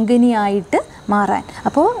മാങ്കനിയായിട്ട് മാറാൻ.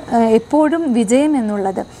 അപ്പോൾ എപ്പോഴും വിജയം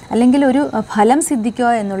എന്നുള്ളത്, അല്ലെങ്കിൽ ഒരു ഫലം സിദ്ധിക്കുക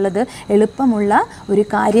എന്നുള്ളത് എളുപ്പമുള്ള ഒരു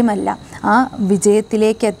കാര്യമല്ല. ആ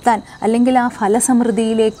വിജയത്തിലേക്കെത്താൻ, അല്ലെങ്കിൽ ആ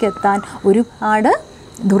ഫലസമൃദ്ധിയിലേക്കെത്താൻ ഒരുപാട്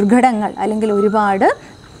ദുർഘടങ്ങൾ അല്ലെങ്കിൽ ഒരുപാട്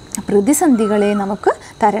പ്രതിസന്ധികളെ നമുക്ക്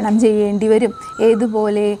തരണം ചെയ്യേണ്ടി വരും.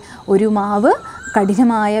 ഏതുപോലെ? ഒരു മാവ്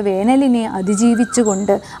കഠിനമായ വേനലിനെ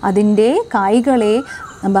അതിജീവിച്ചുകൊണ്ട് അതിൻ്റെ കായ്കളെ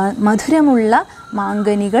മധുരമുള്ള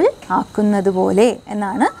മാങ്കനികൾ ആക്കുന്നത് പോലെ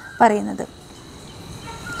എന്നാണ് പറയുന്നത്.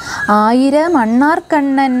 1000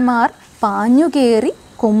 മണ്ണാർക്കണ്ണന്മാർ പാഞ്ഞുകേറി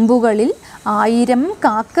കൊമ്പുകളിൽ 1000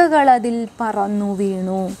 കാക്കകളതിൽ പറന്നു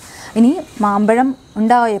വീണു. ഇനി മാമ്പഴം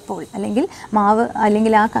ഉണ്ടായപ്പോൾ, അല്ലെങ്കിൽ മാവ്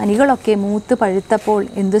അല്ലെങ്കിൽ ആ കനികളൊക്കെ മൂത്ത് പഴുത്തപ്പോൾ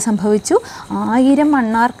എന്തു സംഭവിച്ചു? 1000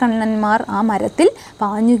 മണ്ണാർക്കണ്ണന്മാർ ആ മരത്തിൽ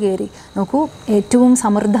പാഞ്ഞുകേറി. നോക്കൂ, ഏറ്റവും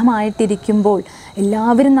സമൃദ്ധമായിട്ടിരിക്കുമ്പോൾ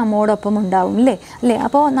എല്ലാവരും നമ്മോടൊപ്പം ഉണ്ടാവും അല്ലേ.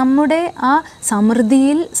 അപ്പോൾ നമ്മുടെ ആ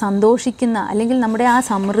സമൃദ്ധിയിൽ സന്തോഷിക്കുന്ന, അല്ലെങ്കിൽ നമ്മുടെ ആ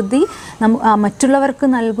സമൃദ്ധി മറ്റുള്ളവർക്ക്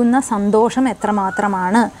നൽകുന്ന സന്തോഷം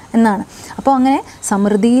എത്രമാത്രമാണ് എന്നാണ്. അപ്പോൾ അങ്ങനെ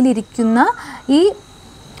സമൃദ്ധിയിലിരിക്കുന്ന ഈ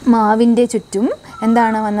മാവിൻ്റെ ചുറ്റും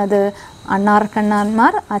എന്താണ് വന്നത്?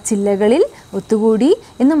 അണ്ണാർക്കണ്ണന്മാർ ആ ചില്ലകളിൽ ഒത്തുകൂടി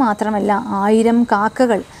എന്ന് മാത്രമല്ല, 1000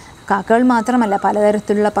 കാക്കകൾ മാത്രമല്ല,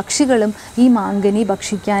 പലതരത്തിലുള്ള പക്ഷികളും ഈ മാങ്കനി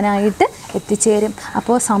ഭക്ഷിക്കാനായിട്ട് എത്തിച്ചേരും.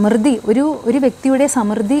 അപ്പോൾ സമൃദ്ധി, ഒരു വ്യക്തിയുടെ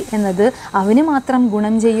സമൃദ്ധി എന്നത് അവന് മാത്രം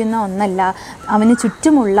ഗുണം ചെയ്യുന്ന ഒന്നല്ല, അവന്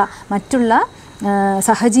ചുറ്റുമുള്ള മറ്റുള്ള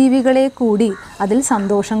സഹജീവികളെ കൂടി അതിൽ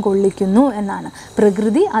സന്തോഷം കൊള്ളിക്കുന്നു എന്നാണ്.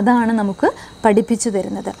 പ്രകൃതി അതാണ് നമുക്ക് പഠിപ്പിച്ചു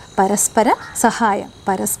തരുന്നത്. പരസ്പര സഹായം,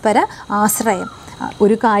 പരസ്പര ആശ്രയം.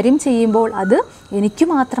 ഒരു കാര്യം ചെയ്യുമ്പോൾ അത് എനിക്ക്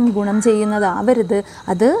മാത്രം ഗുണം ചെയ്യുന്നതാവരുത്,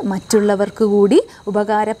 അത് മറ്റുള്ളവർക്ക് കൂടി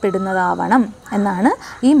ഉപകാരപ്പെടുന്നതാവണം എന്നാണ്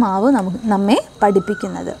ഈ മാവ് നമ്മെ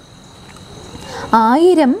പഠിപ്പിക്കുന്നത്.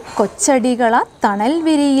 1000 കൊച്ചടികള തണൽ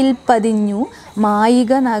വിരിയിൽ പതിഞ്ഞു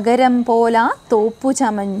മായിക നഗരം പോലാ തോപ്പു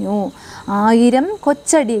ചമഞ്ഞു. 1000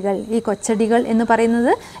 കൊച്ചടികൾ. ഈ കൊച്ചടികൾ എന്ന്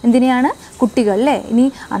പറയുന്നത് എന്തിനെയാണ്? കുട്ടികൾ അല്ലേ. ഇനി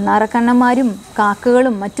അണ്ണാറക്കണ്ണന്മാരും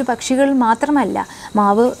കാക്കകളും മറ്റു പക്ഷികളും മാത്രമല്ല,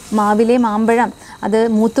 മാവിലെ മാമ്പഴം അത്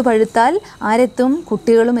മൂത്തു പഴുത്താൽ ആരെത്തും?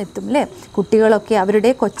 കുട്ടികളും എത്തും അല്ലേ. കുട്ടികളൊക്കെ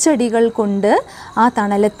അവരുടെ കൊച്ചടികൾ കൊണ്ട് ആ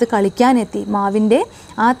തണലത്ത് കളിക്കാനെത്തി, മാവിൻ്റെ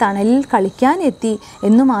ആ തണലിൽ കളിക്കാനെത്തി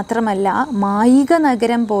എന്നു മാത്രമല്ല, മായിക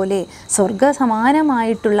നഗരം പോലെ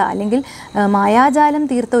സ്വർഗസമാനമായിട്ടുള്ള അല്ലെങ്കിൽ മായാജാലം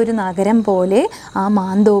തീർത്ത ഒരു നഗരം പോലെ ആ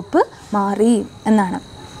മാന്തോപ്പ് മാറി എന്നാണ്.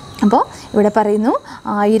 അപ്പോൾ ഇവിടെ പറയുന്നു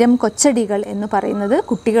 1000 കൊച്ചടികൾ എന്ന് പറയുന്നത്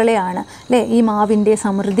കുട്ടികളെയാണ് അല്ലേ. ഈ മാവിൻ്റെ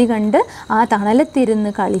സമൃദ്ധി കണ്ട് ആ തണലത്തിരുന്ന്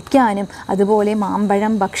കളിക്കാനും അതുപോലെ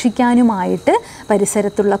മാമ്പഴം ഭക്ഷിക്കാനുമായിട്ട്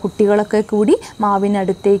പരിസരത്തുള്ള കുട്ടികളൊക്കെ കൂടി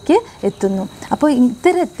മാവിനടുത്തേക്ക് എത്തുന്നു. അപ്പോൾ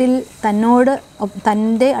ഇത്തരത്തിൽ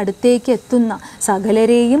തൻ്റെ അടുത്തേക്ക് എത്തുന്ന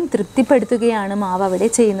സകലരെയും തൃപ്തിപ്പെടുത്തുകയാണ് മാവ് അവിടെ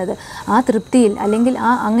ചെയ്യുന്നത്. ആ തൃപ്തിയിൽ അല്ലെങ്കിൽ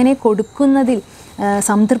അങ്ങനെ കൊടുക്കുന്നതിൽ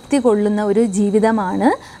സംതൃപ്തി കൊള്ളുന്ന ഒരു ജീവിതമാണ്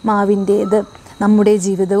മാവിൻ്റേത്. നമ്മുടെ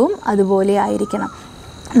ജീവിതവും അതുപോലെ ആയിരിക്കണം.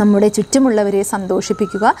 നമ്മുടെ ചുറ്റുമുള്ളവരെ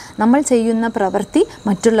സന്തോഷിപ്പിക്കുക, നമ്മൾ ചെയ്യുന്ന പ്രവൃത്തി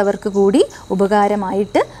മറ്റുള്ളവർക്ക് കൂടി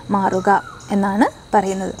ഉപകാരമായിട്ട് മാറുക എന്നാണ്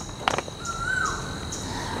പറയുന്നത്.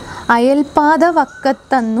 അയൽപാത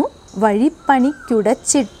വക്കത്തന്നു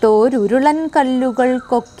വഴിപ്പണിക്കുടച്ചിട്ടോരുരുളൻ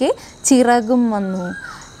കല്ലുകൾക്കൊക്കെ ചിറകും വന്നു.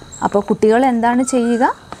 അപ്പോൾ കുട്ടികൾ എന്താണ് ചെയ്യുക?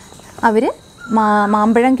 അവർ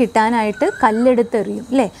മാമ്പഴം കിട്ടാനായിട്ട് കല്ലെടുത്തെറിയും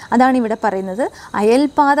അല്ലേ. അതാണ് ഇവിടെ പറയുന്നത്.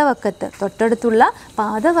 അയൽപാതവക്കത്ത്, തൊട്ടടുത്തുള്ള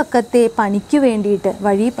പാതവക്കത്തെ പണിക്ക് വേണ്ടിയിട്ട്,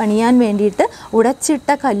 വഴി പണിയാൻ വേണ്ടിയിട്ട് ഉടച്ചിട്ട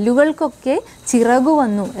കല്ലുകൾക്കൊക്കെ ചിറകു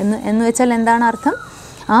വന്നു എന്ന് വെച്ചാൽ എന്താണ് അർത്ഥം?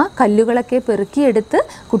 ആ കല്ലുകളൊക്കെ പെറുക്കിയെടുത്ത്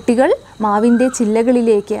കുട്ടികൾ മാവിൻ്റെ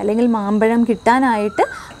ചില്ലകളിലേക്ക് അല്ലെങ്കിൽ മാമ്പഴം കിട്ടാനായിട്ട്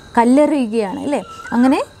കല്ലെറിയുകയാണ് അല്ലേ.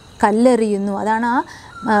 അങ്ങനെ കല്ലെറിയുന്നു. അതാണ് ആ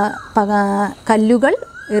കല്ലുകൾ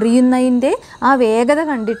എറിയുന്നതിൻ്റെ ആ വേഗത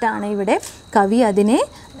കണ്ടിട്ടാണ് ഇവിടെ കവി അതിനെ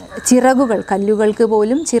ചിറകുകൾ, കല്ലുകൾക്ക്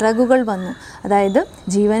പോലും ചിറകുകൾ വന്നു. അതായത്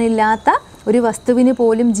ജീവനില്ലാത്ത ഒരു വസ്തുവിന്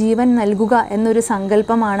പോലും ജീവൻ നൽകുക എന്നൊരു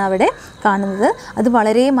സങ്കല്പമാണ് അവിടെ കാണുന്നത്. അത്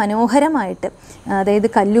വളരെ മനോഹരമായിട്ട്, അതായത്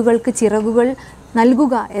കല്ലുകൾക്ക് ചിറകുകൾ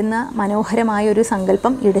നൽകുക എന്ന മനോഹരമായ ഒരു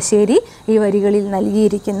സങ്കല്പം ഇടശ്ശേരി ഈ വരികളിൽ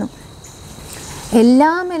നൽകിയിരിക്കുന്നു.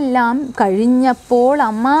 എല്ലാം കഴിഞ്ഞപ്പോൾ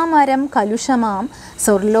അമ്മാമരം കലുഷമാം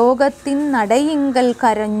സ്വർലോകത്തിൻ നടയിങ്കൽ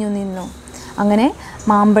കരഞ്ഞു നിന്നു. അങ്ങനെ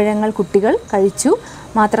മാമ്പഴങ്ങൾ കുട്ടികൾ കഴിച്ചു.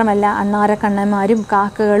 മാത്രമല്ല അണ്ണാറക്കണ്ണന്മാരും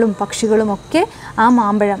കാക്കകളും പക്ഷികളുമൊക്കെ ആ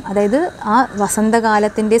മാമ്പഴം, അതായത് ആ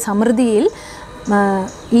വസന്തകാലത്തിൻ്റെ സമൃദ്ധിയിൽ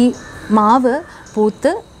ഈ മാവ്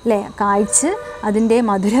പൂത്ത് അല്ലേ കായ്ച്ച് അതിൻ്റെ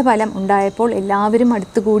മധുരഫലം ഉണ്ടായപ്പോൾ എല്ലാവരും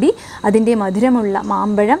അടുത്തുകൂടി അതിൻ്റെ മധുരമുള്ള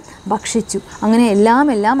മാമ്പഴം ഭക്ഷിച്ചു. അങ്ങനെ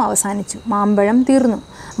എല്ലാം അവസാനിച്ചു. മാമ്പഴം തീർന്നു,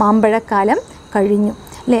 മാമ്പഴക്കാലം കഴിഞ്ഞു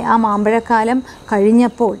അല്ലേ. ആ മാമ്പഴക്കാലം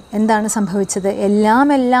കഴിഞ്ഞപ്പോൾ എന്താണ് സംഭവിച്ചത്?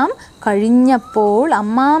 എല്ലാം കഴിഞ്ഞപ്പോൾ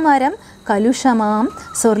അമ്മാമരം കലുഷമാം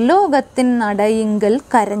സ്വർലോകത്തിൻ നടയിങ്കൽ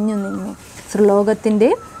കരഞ്ഞു നിന്നു. സ്വർലോകത്തിൻ്റെ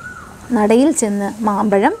നടയിൽ ചെന്ന്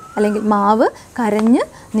മാമ്പഴം അല്ലെങ്കിൽ മാവ് കരഞ്ഞു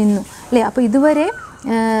നിന്നു അല്ലേ. അപ്പോൾ ഇതുവരെ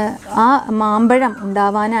ആ മാമ്പഴം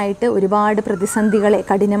ഉണ്ടാവാനായിട്ട് ഒരുപാട് പ്രതിസന്ധികളെ,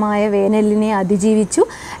 കഠിനമായ വേനലിനെ അതിജീവിച്ചു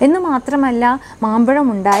എന്ന് മാത്രമല്ല, മാമ്പഴം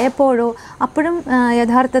ഉണ്ടായപ്പോഴോ അപ്പോഴും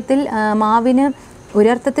യഥാർത്ഥത്തിൽ മാവിന്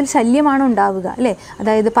ഒരർത്ഥത്തിൽ ശല്യമാണ് ഉണ്ടാവുക അല്ലേ.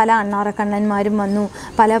 അതായത് പല അണ്ണാറക്കണ്ണന്മാരും വന്നു,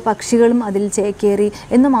 പല പക്ഷികളും അതിൽ ചേക്കേറി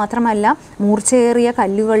എന്ന് മാത്രമല്ല മൂർച്ചയേറിയ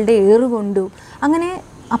കല്ലുകളുടെ ഏറുകൊണ്ടു. അങ്ങനെ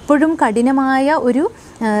അപ്പോഴും കഠിനമായ ഒരു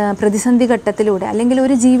പ്രതിസന്ധി ഘട്ടത്തിലൂടെ അല്ലെങ്കിൽ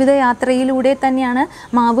ഒരു ജീവിതയാത്രയിലൂടെ തന്നെയാണ്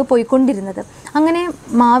മാവ് പോയിക്കൊണ്ടിരുന്നത്. അങ്ങനെ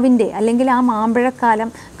മാവിൻ്റെ അല്ലെങ്കിൽ ആ മാമ്പഴക്കാലം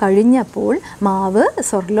കഴിഞ്ഞപ്പോൾ മാവ്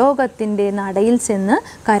സ്വർലോകത്തിൻ്റെ നടയിൽ ചെന്ന്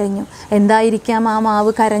കരഞ്ഞു. എന്തായിരിക്കാം ആ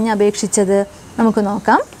മാവ് കരഞ്ഞപേക്ഷിച്ചത്? നമുക്ക്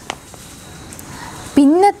നോക്കാം.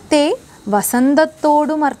 പിന്നത്തെ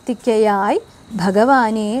വസന്തത്തോടുമർത്തിക്കയായി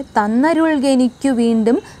ഭഗവാനെ തന്നരുൾകെനിക്കു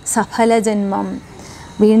വീണ്ടും സഫലജന്മം.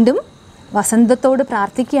 വീണ്ടും വസന്തത്തോട്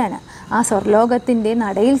പ്രാർത്ഥിക്കുകയാണ്. ആ സ്വർലോകത്തിൻ്റെ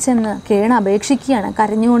നടയിൽ ചെന്ന് കേണപേക്ഷിക്കുകയാണ്,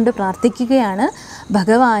 കരഞ്ഞുകൊണ്ട് പ്രാർത്ഥിക്കുകയാണ്.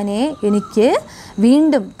 ഭഗവാനെ എനിക്ക്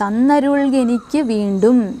വീണ്ടും തന്നരുൾകെനിക്ക്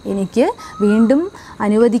എനിക്ക് വീണ്ടും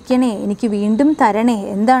അനുവദിക്കണേ, എനിക്ക് വീണ്ടും തരണേ.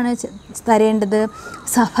 എന്താണ് തരേണ്ടത്?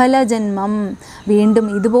 സഫലജന്മം. വീണ്ടും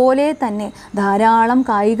ഇതുപോലെ തന്നെ ധാരാളം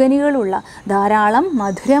കായ്കനികളുള്ള, ധാരാളം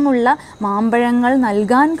മധുരമുള്ള മാമ്പഴങ്ങൾ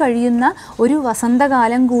നൽകാൻ കഴിയുന്ന ഒരു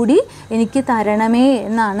വസന്തകാലം കൂടി എനിക്ക് തരണമേ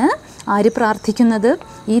എന്നാണ് ആര് പ്രാർത്ഥിക്കുന്നത്?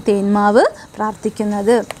 ഈ തേന്മാവ്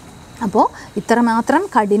പ്രാർത്ഥിക്കുന്നത്. അപ്പോൾ ഇത്രമാത്രം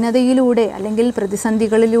കഠിനതയിലൂടെ അല്ലെങ്കിൽ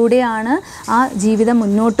പ്രതിസന്ധികളിലൂടെയാണ് ആ ജീവിതം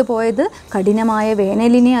മുന്നോട്ട് പോയത്. കഠിനമായ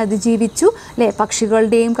വേനലിനെ അതിജീവിച്ചു അല്ലേ.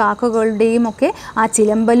 പക്ഷികളുടെയും കാക്കകളുടെയും ഒക്കെ ആ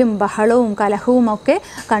ചിലമ്പലും ബഹളവും കലഹവും ഒക്കെ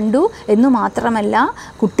കണ്ടു എന്നു മാത്രമല്ല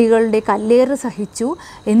കുട്ടികളുടെ കല്ലേറ് സഹിച്ചു.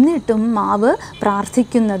 എന്നിട്ടും മാവ്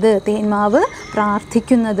പ്രാർത്ഥിക്കുന്നത്, തേന്മാവ്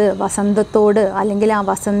പ്രാർത്ഥിക്കുന്നത് വസന്തത്തോട് അല്ലെങ്കിൽ ആ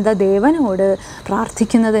വസന്തദേവനോട്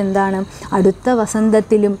പ്രാർത്ഥിക്കുന്നത് എന്താണ്? അടുത്ത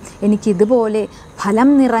വസന്തത്തിലും എനിക്കിതുപോലെ ഫലം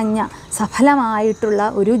നിറഞ്ഞ സഫലമായിട്ടുള്ള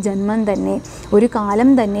ഒരു ജന്മം തന്നെ, ഒരു കാലം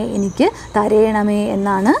തന്നെ എനിക്ക് തരയണമേ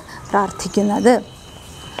എന്നാണ് പ്രാർത്ഥിക്കുന്നത്.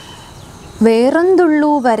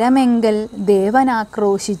 വേറെന്തുള്ളൂ വരമെങ്കൽ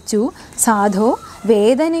ദേവനാക്രോശിച്ചു, സാധോ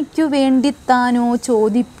വേദനയ്ക്കു വേണ്ടിത്താനോ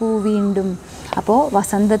ചോദിപ്പൂ വീണ്ടും. അപ്പോൾ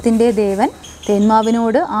വസന്തത്തിൻ്റെ ദേവൻ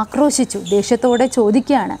തേന്മാവിനോട് ആക്രോശിച്ചു, ദേഷ്യത്തോടെ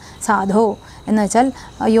ചോദിക്കുകയാണ്. സാധോ എന്ന് വെച്ചാൽ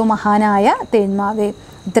അയ്യോ മഹാനായ തേന്മാവേ,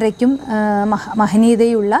 ഇത്രയ്ക്കും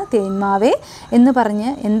മഹനീയതയുള്ള തേന്മാവേ എന്ന് പറഞ്ഞ്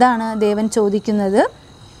എന്താണ് ദേവൻ ചോദിക്കുന്നത്?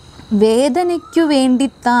 വേദനയ്ക്കു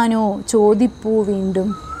വേണ്ടിത്താനോ ചോദിപ്പൂ വീണ്ടും.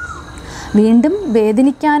 വീണ്ടും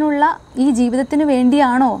വേദനിക്കാനുള്ള ഈ ജീവിതത്തിന്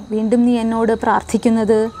വേണ്ടിയാണോ വീണ്ടും നീ എന്നോട്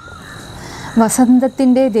പ്രാർത്ഥിക്കുന്നത്?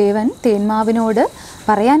 വസന്തത്തിൻ്റെ ദേവൻ തേന്മാവിനോട്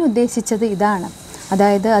പറയാൻ ഉദ്ദേശിച്ചത് ഇതാണ്.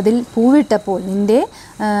 അതായത് അതിൽ പൂവിട്ടപ്പോൾ നിൻ്റെ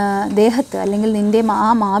ദേഹത്ത് അല്ലെങ്കിൽ നിൻ്റെ ആ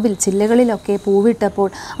മാവിൽ ചില്ലകളിലൊക്കെ പൂവിട്ടപ്പോൾ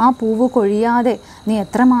ആ പൂവ് കൊഴിയാതെ നീ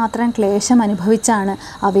എത്രമാത്രം ക്ലേശം അനുഭവിച്ചാണ്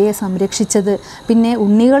അവയെ സംരക്ഷിച്ചത്. പിന്നെ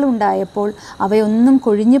ഉണ്ണികളുണ്ടായപ്പോൾ അവയൊന്നും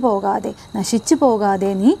കൊഴിഞ്ഞു പോകാതെ നശിച്ചു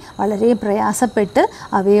പോകാതെ നീ വളരെ പ്രയാസപ്പെട്ട്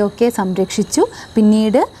അവയൊക്കെ സംരക്ഷിച്ചു.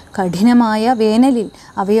 പിന്നീട് കഠിനമായ വേനലിൽ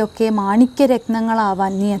അവയൊക്കെ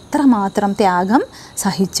മാണിക്യരത്നങ്ങളാവാൻ നീ എത്രമാത്രം ത്യാഗം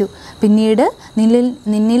സഹിച്ചു. പിന്നീട്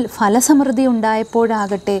നിന്നിൽ ഫലസമൃദ്ധി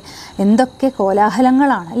ഉണ്ടായപ്പോഴാകട്ടെ എന്തൊക്കെ കോലാഹലങ്ങളാണ്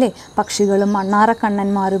അല്ലേ. പക്ഷികളും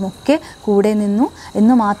മണ്ണാറക്കണ്ണന്മാരും ഒക്കെ കൂടെ നിന്നു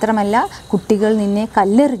എന്നു മാത്രമല്ല കുട്ടികൾ നിന്നെ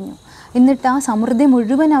കല്ലെറിഞ്ഞു. എന്നിട്ട് ആ സമൃദ്ധി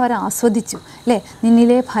മുഴുവൻ അവർ ആസ്വദിച്ചു അല്ലേ.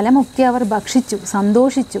 നിന്നിലെ ഫലമൊക്കെ അവർ ഭക്ഷിച്ചു,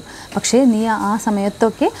 സന്തോഷിച്ചു. പക്ഷേ നീ ആ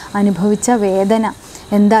സമയത്തൊക്കെ അനുഭവിച്ച വേദന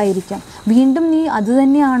എന്തായിരിക്കാം? വീണ്ടും നീ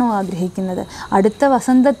അതുതന്നെയാണോ ആഗ്രഹിക്കുന്നത്? അടുത്ത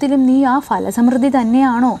വസന്തത്തിലും നീ ആ ഫലസമൃദ്ധി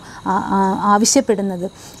തന്നെയാണോ ആവശ്യപ്പെടുന്നത്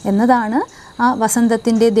എന്നതാണ് ആ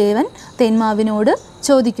വസന്തത്തിൻ്റെ ദേവൻ തേന്മാവിനോട്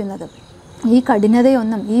ചോദിക്കുന്നത്. ഈ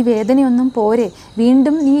കഠിനതയൊന്നും ഈ വേദനയൊന്നും പോരെ,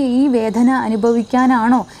 വീണ്ടും നീ ഈ വേദന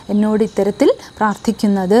അനുഭവിക്കാനാണോ എന്നോട് ഇത്തരത്തിൽ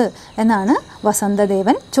പ്രാർത്ഥിക്കുന്നത് എന്നാണ്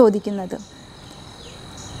വസന്തദേവൻ ചോദിക്കുന്നത്.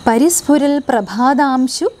 പരിസ്ഫുരൽ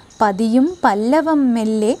പ്രഭാതാംശു പതിയും പല്ലവം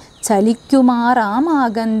മെല്ലെ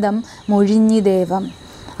ചലിക്കുമാറാമാഗന്ധം മൊഴിഞ്ഞിദേവം.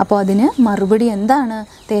 അപ്പോൾ അതിന് മറുപടി എന്താണ്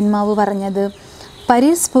തേന്മാവ് പറഞ്ഞത്?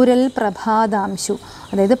 പരിസ്ഫുരൽ പ്രഭാതാംശു,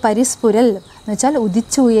 അതായത് പരിസ്ഫുരൽ എന്ന് വെച്ചാൽ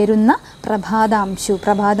ഉദിച്ചുയരുന്ന പ്രഭാതാംശു.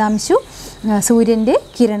 പ്രഭാതാംശു സൂര്യൻ്റെ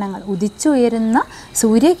കിരണങ്ങൾ, ഉദിച്ചുയരുന്ന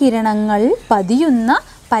സൂര്യകിരണങ്ങൾ പതിയുന്ന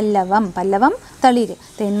പല്ലവം. പല്ലവം തളിര്,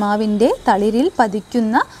 തേന്മാവിൻ്റെ തളിരിൽ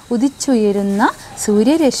പതിക്കുന്ന ഉദിച്ചുയരുന്ന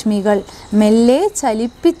സൂര്യരശ്മികൾ മെല്ലെ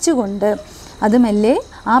ചലിപ്പിച്ചുകൊണ്ട്, അത് മെല്ലെ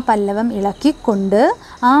ആ പല്ലവം ഇളക്കിക്കൊണ്ട്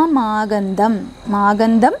ആ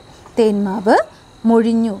മാഗന്ധം തേന്മാവ്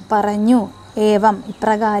മൊഴിഞ്ഞു, പറഞ്ഞു. ഏവം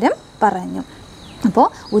ഇപ്രകാരം പറഞ്ഞു. അപ്പോൾ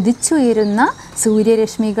ഉദിച്ചുയരുന്ന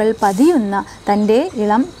സൂര്യരശ്മികൾ പതിയുന്ന തൻ്റെ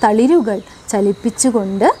ഇളം തളിരുകൾ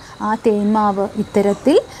ചലിപ്പിച്ചുകൊണ്ട് ആ തേന്മാവ്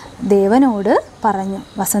ഇത്തരത്തിൽ ദേവനോട് പറഞ്ഞു,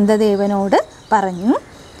 വസന്തദേവനോട് പറഞ്ഞു.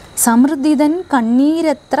 സമൃദ്ധിതൻ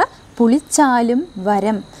കണ്ണീരത്ര പുളിച്ചാലും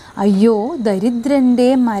വരം, അയ്യോ ദരിദ്രൻ്റെ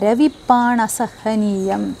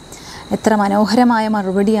മരവിപ്പാണസഹനീയം. എത്ര മനോഹരമായ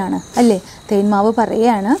മറുപടിയാണ് അല്ലേ. തേന്മാവ്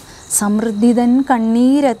പറയാണ്, സമൃദ്ധിതൻ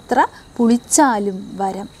കണ്ണീരത്ര പുളിച്ചാലും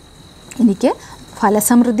വരം. എനിക്ക്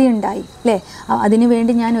ഫലസമൃദ്ധി ഉണ്ടായി അല്ലേ.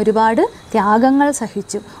 അതിനുവേണ്ടി ഞാൻ ഒരുപാട് ത്യാഗങ്ങൾ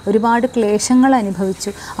സഹിച്ചു, ഒരുപാട് ക്ലേശങ്ങൾ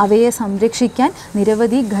അനുഭവിച്ചു. അവയെ സംരക്ഷിക്കാൻ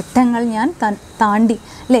നിരവധി ഘട്ടങ്ങൾ ഞാൻ താണ്ടി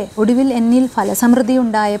അല്ലേ. ഒടുവിൽ എന്നിൽ ഫലസമൃദ്ധി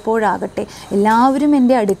ഉണ്ടായപ്പോഴാകട്ടെ എല്ലാവരും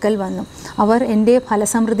എൻ്റെ അടുക്കൽ വന്നു. അവർ എൻ്റെ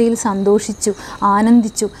ഫലസമൃദ്ധിയിൽ സന്തോഷിച്ചു,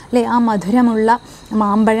 ആനന്ദിച്ചു അല്ലേ. ആ മധുരമുള്ള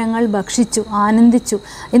മാമ്പഴങ്ങൾ ഭക്ഷിച്ചു, ആനന്ദിച്ചു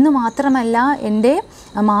എന്ന് മാത്രമല്ല എൻ്റെ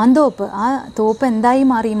മാന്തോപ്പ്, ആ തോപ്പ് എന്തായി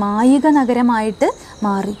മാറി? മായിക നഗരമായിട്ട്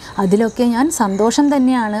മാറി. അതിലൊക്കെ ഞാൻ സന്തോഷം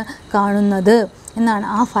തന്നെയാണ് കാണുന്നത് എന്നാണ്.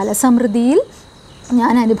 ആ ഫലസമൃദ്ധിയിൽ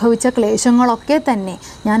ഞാൻ അനുഭവിച്ച ക്ലേശങ്ങളൊക്കെ തന്നെ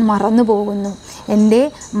ഞാൻ മറന്നു പോകുന്നു. എൻ്റെ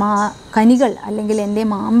കനികൾ അല്ലെങ്കിൽ എൻ്റെ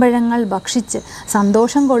മാമ്പഴങ്ങൾ ഭക്ഷിച്ച്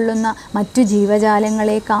സന്തോഷം കൊള്ളുന്ന മറ്റു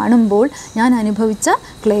ജീവജാലങ്ങളെ കാണുമ്പോൾ ഞാൻ അനുഭവിച്ച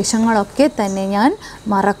ക്ലേശങ്ങളൊക്കെ തന്നെ ഞാൻ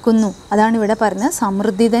മറക്കുന്നു. അതാണ് ഇവിടെ പറഞ്ഞത്.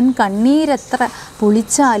 സമൃദ്ധിതൻ കണ്ണീരെത്ര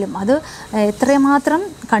പുളിച്ചാലും, അത് എത്രമാത്രം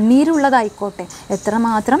കണ്ണീരുള്ളതായിക്കോട്ടെ,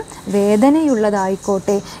 എത്രമാത്രം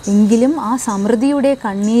വേദനയുള്ളതായിക്കോട്ടെ, എങ്കിലും ആ സമൃദ്ധിയുടെ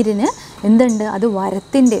കണ്ണീരിന് എന്തുണ്ട്? അത്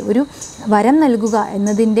വരത്തിൻ്റെ ഒരു വരം നൽകുക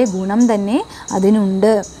എന്നതിൻ്റെ ഗുണം തന്നെ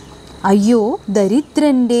അതിനുണ്ട്. അയ്യോ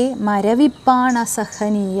ദരിദ്രൻ്റെ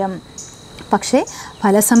മരവിപ്പാണസഹനീയം. പക്ഷേ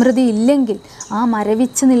ഫലസമൃദ്ധി ഇല്ലെങ്കിൽ, ആ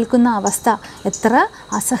മരവിച്ച് നിൽക്കുന്ന അവസ്ഥ എത്ര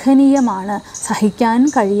അസഹനീയമാണ്,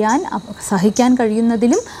 സഹിക്കാൻ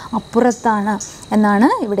കഴിയുന്നതിലും അപ്പുറത്താണ് എന്നാണ്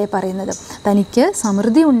ഇവിടെ പറയുന്നത്. തനിക്ക്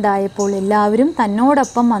സമൃദ്ധി ഉണ്ടായപ്പോൾ എല്ലാവരും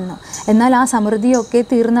തന്നോടൊപ്പം വന്നു. എന്നാൽ ആ സമൃദ്ധിയൊക്കെ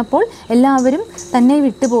തീർന്നപ്പോൾ എല്ലാവരും തന്നെ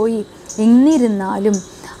വിട്ടുപോയി. എന്നിരുന്നാലും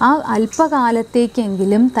ആ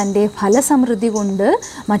അല്പകാലത്തേക്കെങ്കിലും തൻ്റെ ഫലസമൃദ്ധി കൊണ്ട്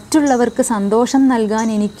മറ്റുള്ളവർക്ക് സന്തോഷം നൽകാൻ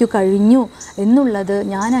എനിക്ക് കഴിഞ്ഞു എന്നുള്ളത്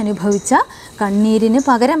ഞാൻ അനുഭവിച്ച കണ്ണീരിന്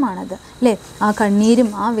പകരമാണത് അല്ലേ. ആ കണ്ണീരും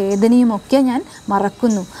ആ വേദനയുമൊക്കെ ഞാൻ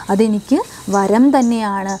മറക്കുന്നു. അതെനിക്ക് വരം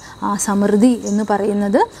തന്നെയാണ്. ആ സമൃദ്ധി എന്ന്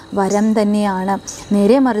പറയുന്നത് വരം തന്നെയാണ്.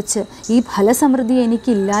 നേരെ മറിച്ച് ഈ ഫലസമൃദ്ധി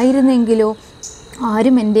എനിക്കില്ലായിരുന്നെങ്കിലോ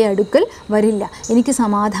ആരും എൻ്റെ അടുക്കൽ വരില്ല. എനിക്ക്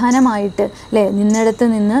സമാധാനമായിട്ട് അല്ലേ നിന്നിടത്ത്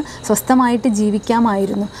നിന്ന് സ്വസ്ഥമായിട്ട്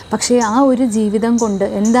ജീവിക്കാമായിരുന്നു. പക്ഷേ ആ ഒരു ജീവിതം കൊണ്ട്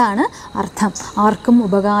എന്താണ് അർത്ഥം? ആർക്കും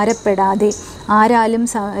ഉപകാരപ്പെടാതെ, ആരാലും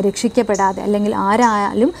രക്ഷിക്കപ്പെടാതെ, അല്ലെങ്കിൽ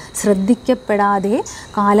ആരാലും ശ്രദ്ധിക്കപ്പെടാതെ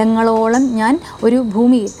കാലങ്ങളോളം ഞാൻ ഒരു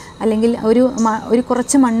ഭൂമിയിൽ അല്ലെങ്കിൽ ഒരു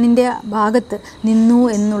കുറച്ച് മണ്ണിൻ്റെ ഭാഗത്ത് നിന്നു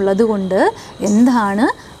എന്നുള്ളത് കൊണ്ട് എന്താണ്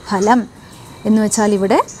ഫലം എന്ന് വെച്ചാൽ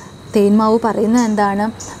ഇവിടെ തേന്മാവ് പറയുന്നത് എന്താണ്?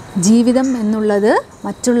 ജീവിതം എന്നുള്ളത്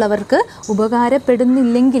മറ്റുള്ളവർക്ക്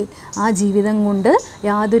ഉപകാരപ്പെടുന്നില്ലെങ്കിൽ ആ ജീവിതം കൊണ്ട്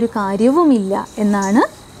യാതൊരു കാര്യവുമില്ല എന്നാണ്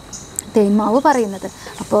തേന്മാവ് പറയുന്നത്.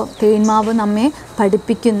 അപ്പോൾ തേന്മാവ് നമ്മെ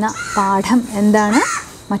പഠിപ്പിക്കുന്ന പാഠം എന്താണ്?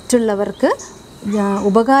 മറ്റുള്ളവർക്ക്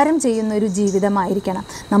ഉപകാരം ചെയ്യുന്ന ഒരു ജീവിതമായിരിക്കണം.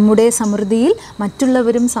 നമ്മുടെ സമൃദ്ധിയിൽ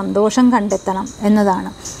മറ്റുള്ളവരും സന്തോഷം കണ്ടെത്തണം എന്നതാണ്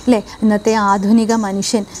അല്ലേ. ഇന്നത്തെ ആധുനിക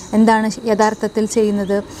മനുഷ്യൻ എന്താണ് യഥാർത്ഥത്തിൽ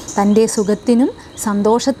ചെയ്യുന്നത്? തൻ്റെ സുഖത്തിനും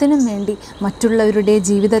സന്തോഷത്തിനും വേണ്ടി മറ്റുള്ളവരുടെ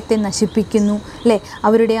ജീവിതത്തെ നശിപ്പിക്കുന്നു അല്ലേ.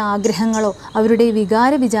 അവരുടെ ആഗ്രഹങ്ങളോ അവരുടെ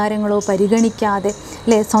വികാര വിചാരങ്ങളോ പരിഗണിക്കാതെ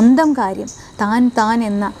അല്ലേ സ്വന്തം കാര്യം താൻ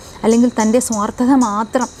എന്ന അല്ലെങ്കിൽ തൻ്റെ സ്വാർത്ഥത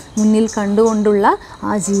മാത്രം മുന്നിൽ കണ്ടുകൊണ്ടുള്ള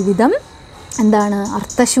ആ ജീവിതം എന്താണ്?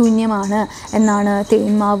 അർത്ഥശൂന്യമാണ് എന്നാണ്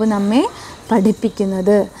തേന്മാവ് നമ്മെ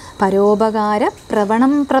പഠിപ്പിക്കുന്നത്. പരോപകാര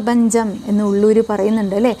പ്രവണം പ്രപഞ്ചം എന്ന് ഉള്ളൂര്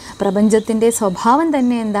പറയുന്നുണ്ട് അല്ലേ. പ്രപഞ്ചത്തിൻ്റെ സ്വഭാവം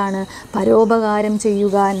തന്നെ എന്താണ്? പരോപകാരം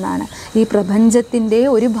ചെയ്യുക എന്നാണ്. ഈ പ്രപഞ്ചത്തിൻ്റെ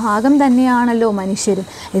ഒരു ഭാഗം തന്നെയാണല്ലോ മനുഷ്യരും.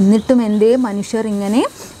 എന്നിട്ടും എന്തേ മനുഷ്യർ ഇങ്ങനെ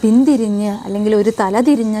പിന്തിരിഞ്ഞ് അല്ലെങ്കിൽ ഒരു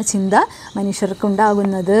തലതിരിഞ്ഞ ചിന്ത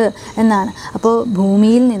മനുഷ്യർക്കുണ്ടാകുന്നത് എന്നാണ്. അപ്പോൾ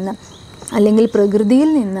ഭൂമിയിൽ നിന്ന് അല്ലെങ്കിൽ പ്രകൃതിയിൽ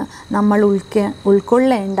നിന്ന് നമ്മൾ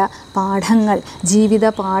ഉൾക്കൊള്ളേണ്ട പാഠങ്ങൾ, ജീവിത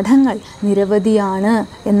പാഠങ്ങൾ നിരവധിയാണ്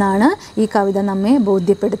എന്നാണ് ഈ കവിത നമ്മെ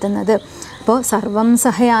ബോധ്യപ്പെടുത്തുന്നത്. അപ്പോൾ സർവം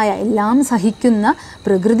സഹയായ, എല്ലാം സഹിക്കുന്ന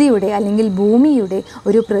പ്രകൃതിയുടെ അല്ലെങ്കിൽ ഭൂമിയുടെ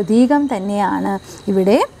ഒരു പ്രതീകം തന്നെയാണ്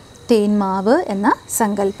ഇവിടെ തേന്മാവ് എന്ന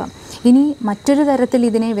സങ്കല്പം. ഇനി മറ്റൊരു തരത്തിൽ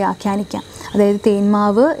ഇതിനെ വ്യാഖ്യാനിക്കാം. അതായത്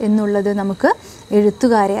തേന്മാവ് എന്നുള്ളത് നമുക്ക്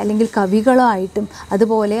എഴുത്തുകാരെ അല്ലെങ്കിൽ കവികളായിട്ടും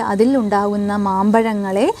അതുപോലെ അതിൽ ഉണ്ടാകുന്ന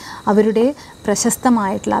മാമ്പഴങ്ങളെ അവരുടെ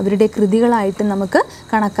പ്രശസ്തമായിട്ടുള്ള അവരുടെ കൃതികളായിട്ടും നമുക്ക്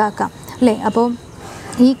കണക്കാക്കാം അല്ലേ. അപ്പോൾ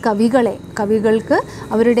ഈ കവികൾക്ക്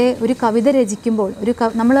അവരുടെ ഒരു കവിത രചിക്കുമ്പോൾ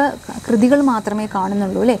നമ്മൾ കൃതികൾ മാത്രമേ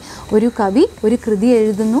കാണുന്നുള്ളൂ അല്ലേ. ഒരു കവി ഒരു കൃതി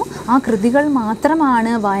എഴുതുന്നു, ആ കൃതികൾ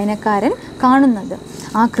മാത്രമാണ് വായനക്കാരൻ കാണുന്നത്.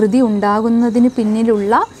 ആ കൃതി ഉണ്ടാകുന്നതിന്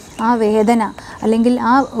പിന്നിലുള്ള ആ വേദന അല്ലെങ്കിൽ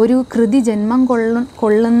ആ ഒരു കൃതി ജന്മം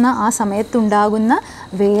കൊള്ളുന്ന ആ സമയത്തുണ്ടാകുന്ന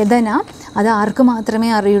വേദന അത് ആർക്ക് മാത്രമേ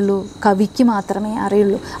അറിയുള്ളൂ? കവിക്ക് മാത്രമേ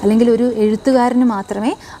അറിയുള്ളൂ, അല്ലെങ്കിൽ ഒരു എഴുത്തുകാരന്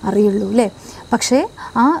മാത്രമേ അറിയുള്ളൂ അല്ലേ. പക്ഷേ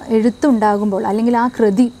ആ എഴുത്തുണ്ടാകുമ്പോൾ അല്ലെങ്കിൽ ആ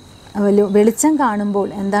കൃതി വെളിച്ചം കാണുമ്പോൾ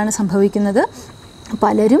എന്താണ് സംഭവിക്കുന്നത്?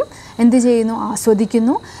 പലരും എന്ത് ചെയ്യുന്നു?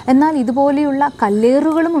 ആസ്വദിക്കുന്നു. എന്നാൽ ഇതുപോലെയുള്ള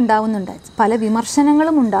കല്ലേറുകളും ഉണ്ടാകുന്നുണ്ട്, പല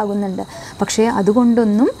വിമർശനങ്ങളും ഉണ്ടാകുന്നുണ്ട്. പക്ഷേ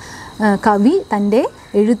അതുകൊണ്ടൊന്നും കവി തൻ്റെ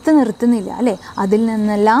എഴുത്ത് നിർത്തുന്നില്ല അല്ലേ. അതിൽ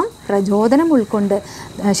നിന്നെല്ലാം പ്രചോദനം ഉൾക്കൊണ്ട്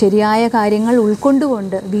ശരിയായ കാര്യങ്ങൾ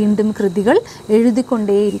ഉൾക്കൊണ്ടുകൊണ്ട് വീണ്ടും കൃതികൾ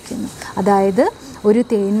എഴുതിക്കൊണ്ടേയിരിക്കുന്നു. അതായത് ഒരു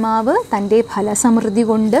തേന്മാവ് തൻ്റെ ഫലസമൃദ്ധി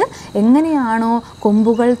കൊണ്ട് എങ്ങനെയാണോ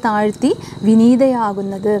കൊമ്പുകൾ താഴ്ത്തി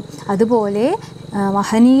വിനീതയാകുന്നത്, അതുപോലെ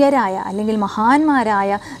മഹനീയരായ അല്ലെങ്കിൽ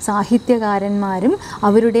മഹാന്മാരായ സാഹിത്യകാരന്മാരും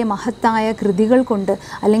അവരുടെ മഹത്തായ കൃതികൾ കൊണ്ട്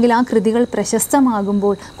അല്ലെങ്കിൽ ആ കൃതികൾ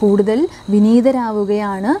പ്രശസ്തമാകുമ്പോൾ കൂടുതൽ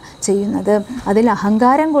വിനീതരാവുകയാണ് ചെയ്യുന്നത്. അതിൽ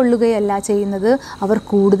അഹങ്കാരം കൊള്ളുകയല്ല ചെയ്യുന്നത്, അവർ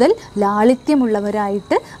കൂടുതൽ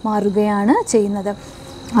ലാളിത്യമുള്ളവരായിട്ട് മാറുകയാണ് ചെയ്യുന്നത്.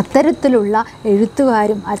 അത്തരത്തിലുള്ള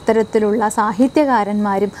എഴുത്തുകാരും അത്തരത്തിലുള്ള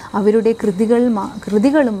സാഹിത്യകാരന്മാരും അവരുടെ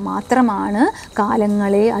കൃതികളും മാത്രമാണ്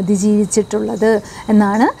കാലങ്ങളെ അതിജീവിച്ചിട്ടുള്ളത്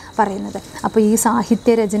എന്നാണ് പറയുന്നത്. അപ്പോൾ ഈ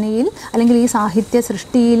സാഹിത്യ രചനയിൽ അല്ലെങ്കിൽ ഈ സാഹിത്യ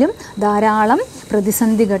സൃഷ്ടിയിലും ധാരാളം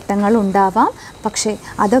പ്രതിസന്ധി ഘട്ടങ്ങൾ ഉണ്ടാവാം. പക്ഷേ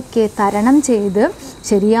അതൊക്കെ തരണം ചെയ്ത്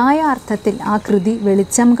ശരിയായ അർത്ഥത്തിൽ ആ കൃതി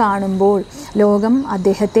വെളിച്ചം കാണുമ്പോൾ ലോകം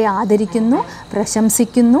അദ്ദേഹത്തെ ആദരിക്കുന്നു,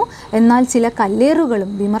 പ്രശംസിക്കുന്നു. എന്നാൽ ചില കല്ലേറുകളും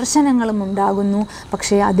വിമർശനങ്ങളും ഉണ്ടാകുന്നു.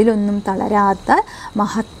 പക്ഷേ അതിലൊന്നും തളരാത്ത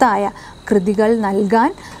മഹത്തായ കൃതികൾ നൽകാൻ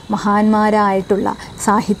മഹാന്മാരായിട്ടുള്ള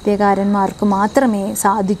സാഹിത്യകാരന്മാർക്ക് മാത്രമേ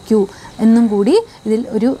സാധിക്കൂ എന്നും കൂടി ഇതിൽ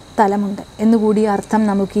ഒരു തലമുണ്ട് എന്നുകൂടി അർത്ഥം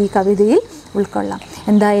നമുക്ക് ഈ കവിതയിൽ ഉൾക്കൊള്ളാം.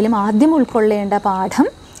 എന്തായാലും ആദ്യം ഉൾക്കൊള്ളേണ്ട പാഠം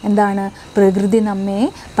എന്താണ്? പ്രകൃതി നമ്മെ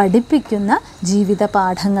പഠിപ്പിക്കുന്ന ജീവിത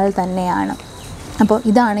പാഠങ്ങൾ തന്നെയാണ്. അപ്പോൾ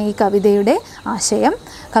ഇതാണ് ഈ കവിതയുടെ ആശയം.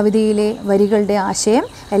 കവിതയിലെ വരികളുടെ ആശയം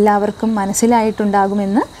എല്ലാവർക്കും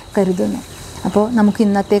മനസ്സിലായിട്ടുണ്ടാകുമെന്ന് കരുതുന്നു. അപ്പോൾ നമുക്ക്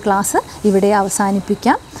ഇന്നത്തെ ക്ലാസ് ഇവിടെ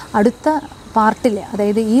അവസാനിപ്പിക്കാം. അടുത്ത പാർട്ടിൽ,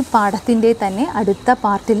 അതായത് ഈ പാഠത്തിൻ്റെ തന്നെ അടുത്ത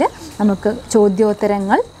പാർട്ടിൽ നമുക്ക്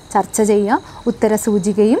ചോദ്യോത്തരങ്ങൾ ചർച്ച ചെയ്യാം,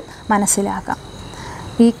 ഉത്തരസൂചികയും മനസ്സിലാക്കാം.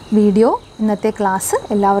 ഈ വീഡിയോ, ഇന്നത്തെ ക്ലാസ്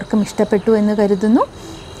എല്ലാവർക്കും ഇഷ്ടപ്പെട്ടു എന്ന് കരുതുന്നു.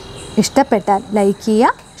 ഇഷ്ടപ്പെട്ടാൽ ലൈക്ക്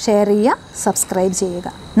ചെയ്യുക, ഷെയർ ചെയ്യുക, സബ്സ്ക്രൈബ് ചെയ്യുക.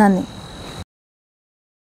 നന്ദി.